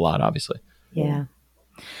covered this a lot, obviously. Yeah.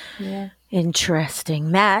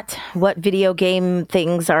 Interesting. Matt, what video game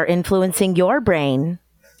things are influencing your brain?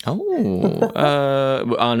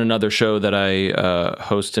 On another show that I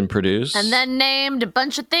host and produce. And then named a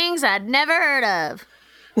bunch of things I'd never heard of.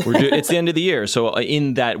 It's the end of the year, so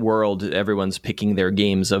in that world, everyone's picking their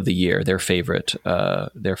games of the year, their favorite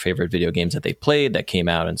video games that they played that came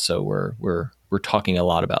out, and so we're talking a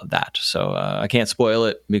lot about that. So I can't spoil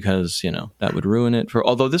it because that would ruin it.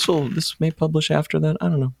 Although this may publish after that, I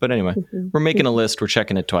don't know. But anyway, we're making a list. We're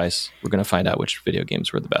checking it twice. We're gonna find out which video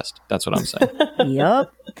games were the best. That's what I'm saying.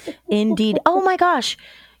 Yup, indeed. Oh my gosh,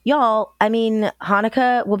 y'all! I mean,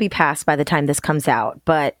 Hanukkah will be past by the time this comes out,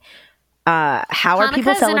 but. How are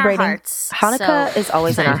people celebrating? In our hearts, Hanukkah is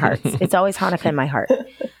always in our hearts. It's always Hanukkah in my heart.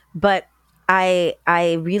 But I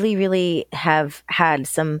really, really have had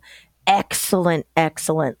some excellent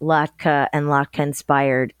Latka and Latka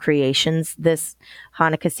inspired creations this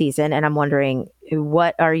Hanukkah season, and I'm wondering,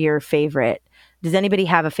 what are your favorite? Does anybody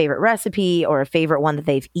have a favorite recipe or a favorite one that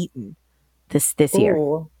they've eaten this year?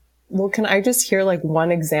 Ooh. Well, can I just hear like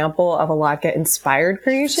one example of a Latka inspired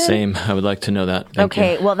creation? Same. I would like to know that. Thank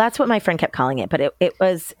Okay. you. Well, that's what my friend kept calling it, but it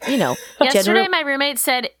was, Yesterday, my roommate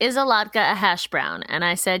said, "Is a latke a hash brown?" And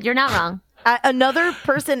I said, "You're not wrong." Another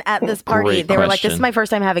person at this party, Great they were like, "This is question. my first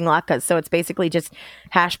time having latkes, so it's basically just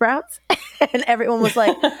hash browns," and everyone was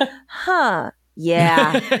like, "Huh?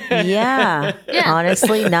 Yeah.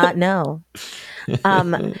 Honestly, not no."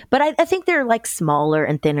 But I think they're like smaller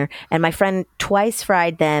and thinner. And my friend twice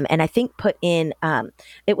fried them, and I think put in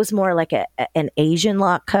it was more like an Asian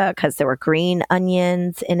latke because there were green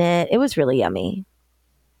onions in it. It was really yummy.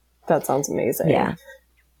 That sounds amazing. Yeah.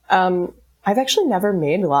 I've actually never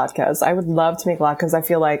made latkes. I would love to make latkes. I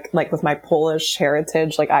feel like with my Polish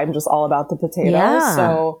heritage, like I'm just all about the potatoes. Yeah.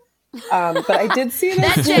 So, but I did see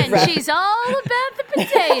That this. Jen, she's all about the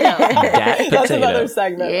potato. That That's potato. another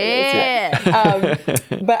segment. Yeah.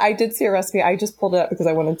 But I did see a recipe. I just pulled it up because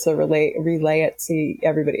I wanted to relay it to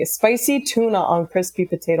everybody. A spicy tuna on crispy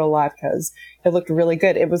potato latkes. It looked really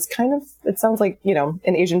good. It was it sounds like,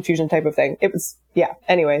 an Asian fusion type of thing. It was, yeah.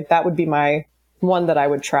 Anyway, that would be my one that I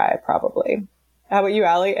would try probably. How about you,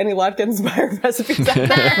 Allie? Any latke inspired recipes out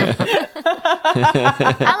there?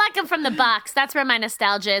 I like them from the box. That's where my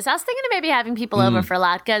nostalgia is. I was thinking of maybe having people over for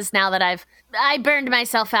latkes now that I burned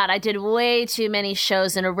myself out. I did way too many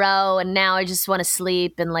shows in a row, and now I just want to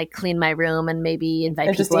sleep and clean my room and maybe invite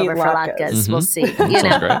And just people eat over for latkes. latkes. We'll see.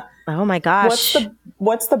 Sounds great. Oh my gosh.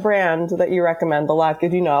 What's the brand that you recommend? The latke?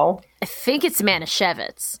 Do you know? I think it's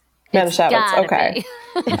Manischewitz. Manischewitz. Gotta Okay.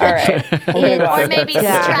 be. All right. I'm gonna go Or after maybe this.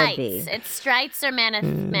 Gotta Strites. be. It's Strites or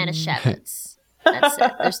Manischewitz. That's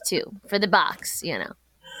it. There's 2 for the box.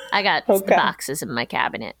 I got the Okay. boxes in my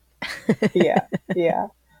cabinet. Yeah.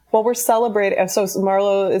 Well, we're celebrating. So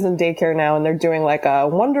Marlo is in daycare now, and they're doing like a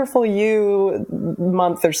Wonderful You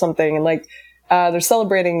month or something, and like they're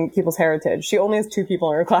celebrating people's heritage. She only has 2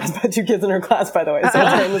 people in her class, but 2 kids in her class, by the way. So it's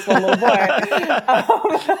her and this one little boy.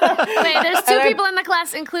 Wait, there's 2 people in the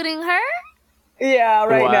class, including her? Yeah,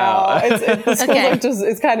 right Wow. now it's Okay. like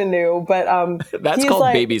it's kind of new, but That's he's called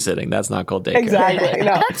like, babysitting. That's not called daycare. Exactly.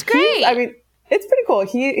 No, That's great. I mean, it's pretty cool.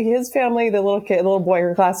 His family, the little boy,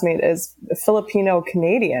 her classmate, is Filipino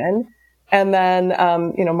Canadian, and then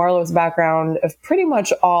Marlo's background of pretty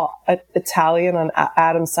much all Italian on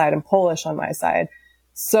Adam's side and Polish on my side.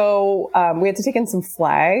 So we had to take in some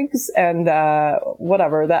flags and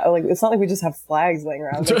whatever. That like it's not like we just have flags laying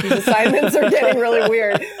around. Like, these assignments are getting really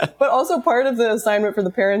weird. But also part of the assignment for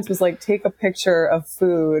the parents was like take a picture of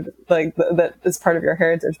food like that is part of your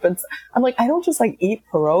heritage. But I'm like, I don't just like eat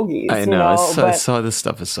pierogies. I know. I saw this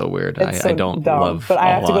stuff is so weird. It's I don't dumb. love. But I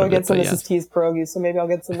have to a lot go of get it, some but Mrs. T's pierogies, so maybe I'll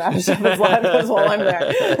get some mashed potatoes while I'm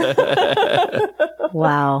there.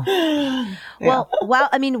 Wow. Well,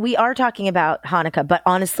 I mean, we are talking about Hanukkah, but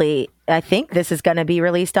honestly, I think this is going to be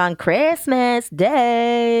released on Christmas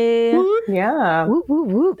Day. Yeah. Whoop, whoop,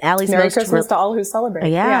 whoop. Allie's Merry most Christmas to all who celebrate.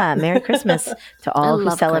 Yeah, Merry Christmas to all who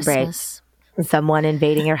love celebrate. Christmas. Someone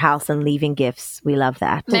invading your house and leaving gifts. We love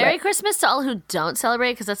that. Merry Christmas to all who don't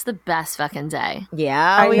celebrate, because that's the best fucking day.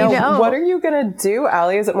 Yeah, I we know. What are you going to do,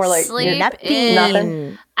 Allie? Is it more like Sleep Nothing. in.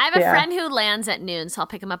 Nothing? I have a Yeah. friend who lands at noon, so I'll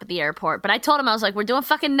pick him up at the airport. But I told him, I was like, we're doing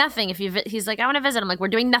fucking nothing. He's like, I want to visit. I'm like, we're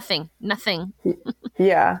doing nothing.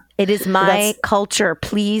 Yeah. It is my That's- culture.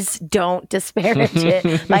 Please don't disparage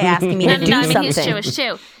it by asking me No, to no, do no, I mean, something. he's Jewish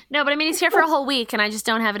too. No, but I mean, he's here for a whole week, and I just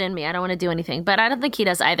don't have it in me. I don't want to do anything. But I don't think he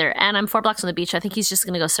does either. And I'm 4 blocks from the beach. I think he's just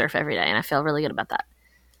going to go surf every day, and I feel really good about that.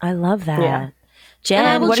 I love that. Yeah. Jen, And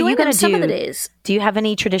I will what are you join going them to some of the do? days. Do you have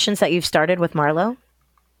any traditions that you've started with Marlo?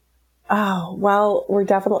 Oh, well, we're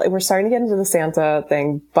starting to get into the Santa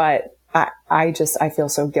thing, but I feel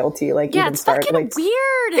so guilty. Like, Yeah, even it's start, fucking like, weird.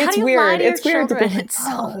 How it's do you weird. lie to It's your weird to children? be- It's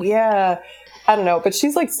so yeah. I don't know, but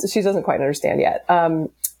she doesn't quite understand yet.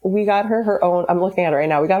 We got her own, I'm looking at it right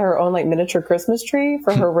now. We got her own like miniature Christmas tree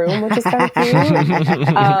for her room, which is kind of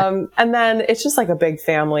cute. And then it's just like a big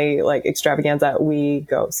family, like extravaganza. We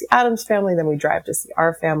go see Adam's family, then we drive to see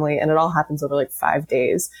our family, and it all happens over like 5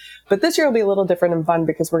 days. But this year will be a little different and fun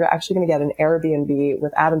because we're actually going to get an Airbnb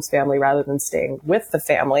with Adam's family rather than staying with the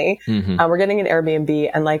family. We're getting an Airbnb,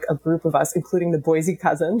 and like a group of us, including the Boise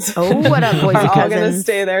cousins. Oh, what up, Boise are all going to cousins?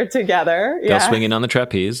 stay there together. Go swinging on the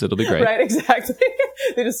trapeze. It'll be great. Right, exactly.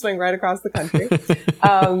 They just swing right across the country.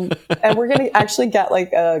 And we're going to actually get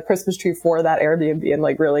like a Christmas tree for that Airbnb and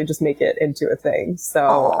like really just make it into a thing.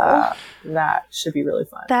 So that should be really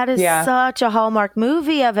fun. That is yeah. such a Hallmark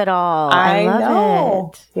movie of it all. I love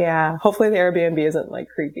know. it. Yeah. Hopefully the Airbnb isn't like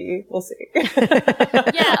creepy. We'll see. Yeah,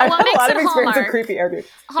 I've what had a makes lot it of experience with Hallmark? creepy Airbnb.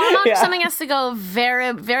 Hallmark, Yeah. something has to go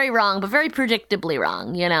very, very wrong, but very predictably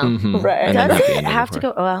wrong, you know? Right. And then Does not it being have to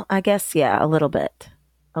anywhere. go? Well, I guess, yeah, a little bit.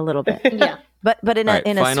 Yeah. But in All a right,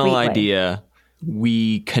 in a final sweet way. idea.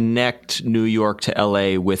 We connect New York to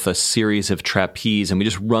LA with a series of trapeze and we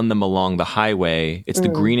just run them along the highway. It's the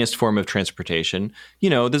greenest form of transportation. You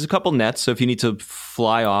know, there's a couple nets. So if you need to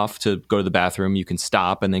fly off to go to the bathroom, you can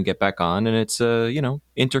stop and then get back on. And it's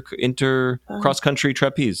inter cross country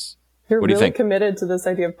trapeze. You're What do you really think? committed to this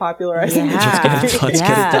idea of popularizing the Yeah, Let's get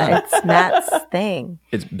it done. It's Matt's thing.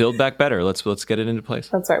 It's build back better. Let's get it into place.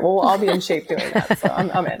 That's right. Well, we'll all be in shape doing that. So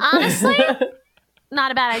I'm in. Honestly,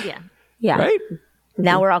 not a bad idea. Yeah. Right?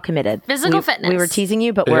 Now we're all committed. Physical We fitness. were teasing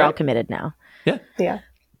you, but we're Right. all committed now. Yeah. Yeah.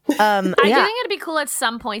 I do Yeah. think it'd be cool at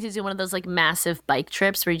some point to do one of those like massive bike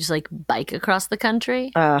trips where you just like bike across the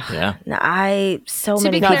country. Yeah. So to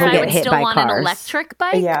many be clear, people I get would hit still by want cars. an electric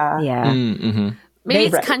bike. Yeah. Yeah. Mm-hmm. Maybe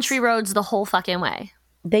it's Right. country roads the whole fucking way.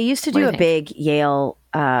 They used to What do do you a think? big Yale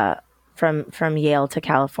from Yale to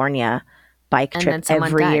California bike And trip then someone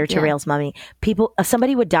every died, year to yeah. Rails Mummy.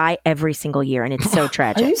 Somebody would die every single year, and it's so Are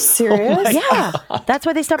tragic. you serious? Yeah, that's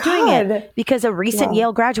why they stopped doing God. it, because a recent Yeah.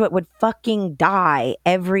 Yale graduate would fucking die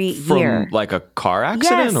every year. From like a car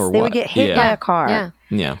accident Yes, or what? they would get hit by a car. Yeah.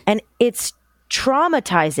 Yeah. And it's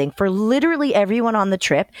traumatizing for literally everyone on the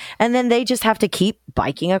trip, and then they just have to keep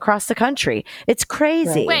biking across the country. It's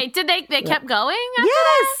crazy. Wait, did they kept going?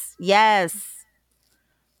 Yes.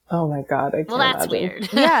 Oh my God. I can't Well, that's imagine. weird.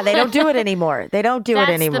 Yeah, they don't do it anymore. They don't do That's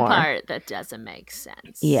it anymore. the part that doesn't make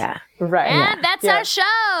sense. Yeah. Right. And that's Yeah. our show.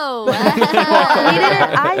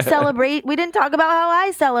 I celebrate. We didn't talk about how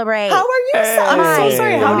I celebrate. How are you? I'm so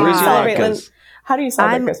sorry. How do you Where's your celebrate? latkes? How do you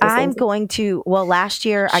celebrate Christmas? I'm Lindsay? going to. Well, last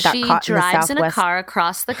year I got caught in the drives in a Southwest. car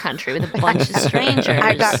across the country with a bunch of strangers.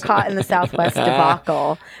 I got caught in the Southwest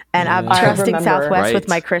debacle, and I'm I trusting remember. Southwest with Right.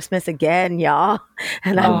 my Christmas again, y'all.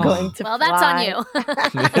 And I'm going to. Well, that's on you.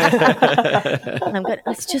 I'm good.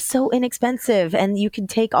 It's just so inexpensive, and you can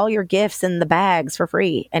take all your gifts in the bags for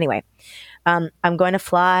free. Anyway, I'm going to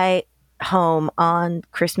fly home on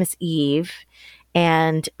Christmas Eve,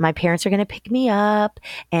 and my parents are going to pick me up,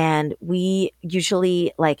 and we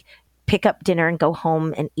usually like pick up dinner and go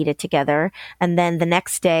home and eat it together. And then the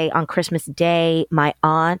next day on Christmas Day, my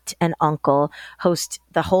aunt and uncle host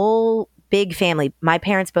the whole big family. My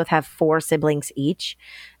parents both have 4 siblings each.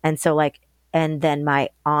 And so and then my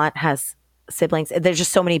aunt has siblings. There's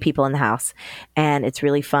just so many people in the house, and it's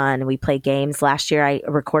really fun. We play games. Last year I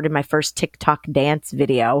recorded my first TikTok dance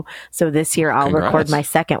video. So this year I'll record Congrats. my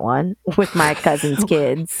second one with my cousin's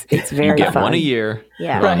kids. It's You very get fun. one a year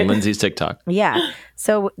Yeah. on Right. Lindsay's TikTok. Yeah.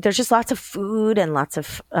 So there's just lots of food and lots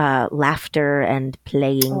of laughter and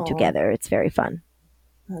playing Aw. together. It's very fun.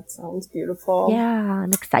 That sounds beautiful. Yeah,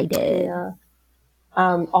 I'm excited. Yeah.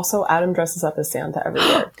 Also, Adam dresses up as Santa every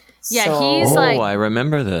year. Yeah, So- he's Oh, like, I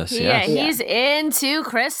remember this. yeah, Yes. he's into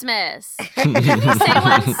Christmas. Did he say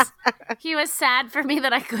once he was sad for me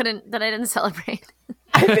that I didn't celebrate?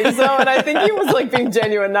 I think so, and I think he was like being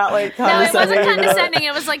genuine, not like No, it condescending. wasn't even though- condescending.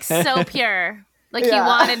 It was like so pure. Like he Yeah.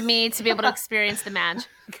 wanted me to be able to experience the magic.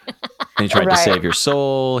 And he tried to Right. save your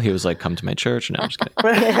soul. He was like, come to my church. No, I'm just kidding.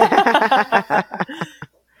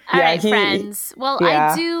 All Yeah, right, he- friends. Well,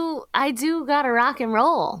 yeah. I do gotta rock and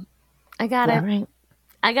roll. I All gotta right.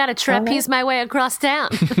 trapeze my way across town.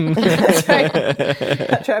 That's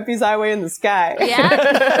right. Trapeze highway in the sky.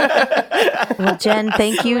 Yeah, Well, Jen,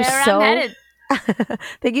 thank you where so I'm headed.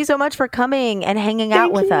 thank you so much for coming and hanging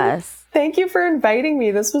out Thank with you. us. Thank you for inviting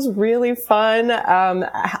me. This was really fun. And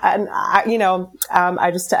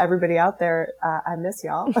I just, to everybody out there, I miss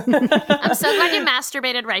y'all. I'm so glad you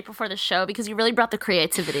masturbated right before the show because you really brought the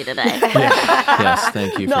creativity today. Yes,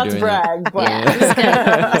 thank you for Not to doing that. brag, but Yeah, it was good.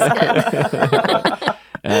 It was good.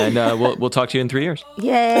 And we'll talk to you in 3 years.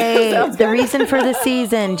 Yay. The reason for the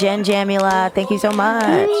season, Jen Jamula. Thank you so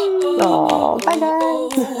much. oh, bye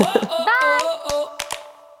guys.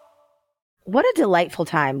 What a delightful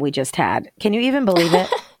time we just had. Can you even believe it?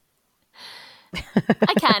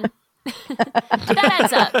 I can. That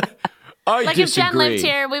adds up. I Like if Jen lived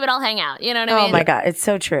here, we would all hang out. You know what I Oh mean? my God. It's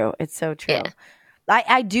so true. It's so true. Yeah.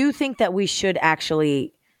 I do think that we should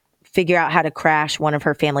actually figure out how to crash one of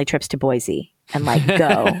her family trips to Boise and like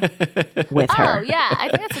go with Oh her. yeah, I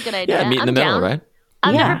think that's a good idea. Yeah, meet in I'm the middle, down. right?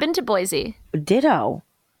 I've Yeah. never been to Boise. Ditto.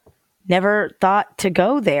 Never thought to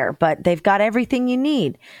go there, but they've got everything you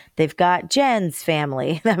need. They've got Jen's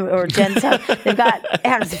family, or Jen's house. They've got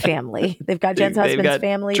Adam's family. They've got Jen's They've husband's got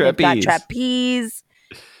family. trapeze. They've got trapeze,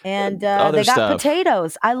 and Other they got stuff.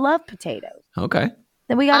 potatoes. I love potatoes. Okay.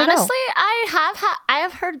 Then we gotta Honestly, go. I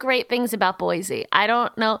have heard great things about Boise. I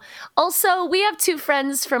don't know. Also, we have 2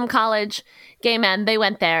 friends from college, gay men. They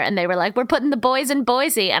went there and they were like, "We're putting the boys in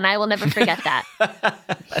Boise," and I will never forget that.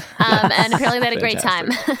 And apparently, they had a great time.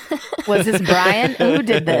 Was this Brian? Who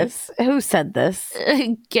did this? Who said this?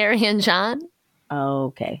 Gary and John.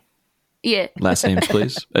 Okay. Yeah. Last names,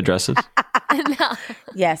 please. Addresses. No.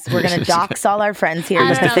 Yes, we're gonna dox all our friends here I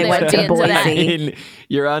don't because know they if went they to would be into that. I Boise. mean,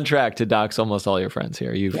 you're on track to dox almost all your friends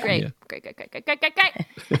here. Great. Yeah. Great.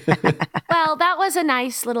 Well, that was a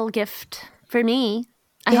nice little gift for me.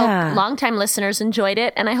 I Yeah. hope longtime listeners enjoyed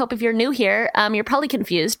it. And I hope if you're new here, you're probably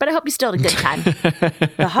confused, but I hope you still had a good time.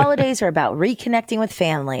 The holidays are about reconnecting with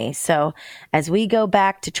family. So as we go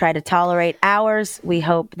back to try to tolerate ours, we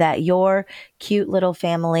hope that your cute little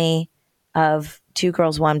family of Two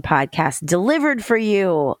Girls One podcast delivered for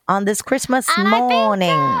you on this Christmas And I think morning.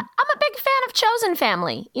 I'm a big fan of Chosen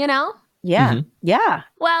Family, you know? Yeah. Yeah.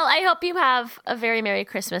 Well, I hope you have a very Merry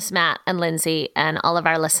Christmas, Matt and Lindsay, and all of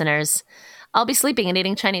our listeners. I'll be sleeping and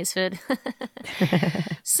eating Chinese food.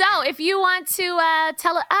 So if you want to do you have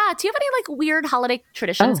any like weird holiday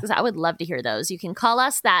traditions? Because I would love to hear those. You can call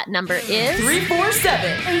us. That number is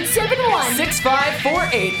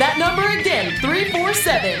 347-871-6548. That number again,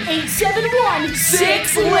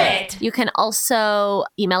 347-871-6LIT. You can also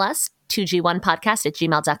email us,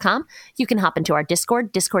 2g1podcast@gmail.com. You can hop into our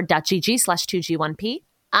Discord, discord.gg/2g1p.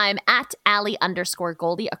 I'm at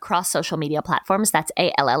Allie_Goldie across social media platforms. That's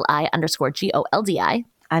ALLI_GOLDI.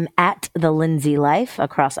 I'm at the Lindsay Life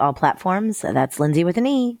across all platforms. That's Lindsay with an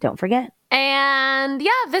E. Don't forget. And yeah,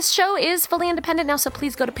 this show is fully independent now, so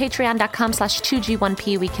please go to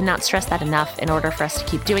patreon.com/2g1p. We cannot stress that enough. In order for us to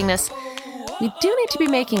keep doing this, we do need to be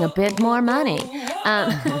making a bit more money.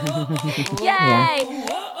 Yay!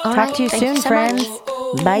 Talk to you soon, friends.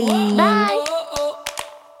 Bye. Bye.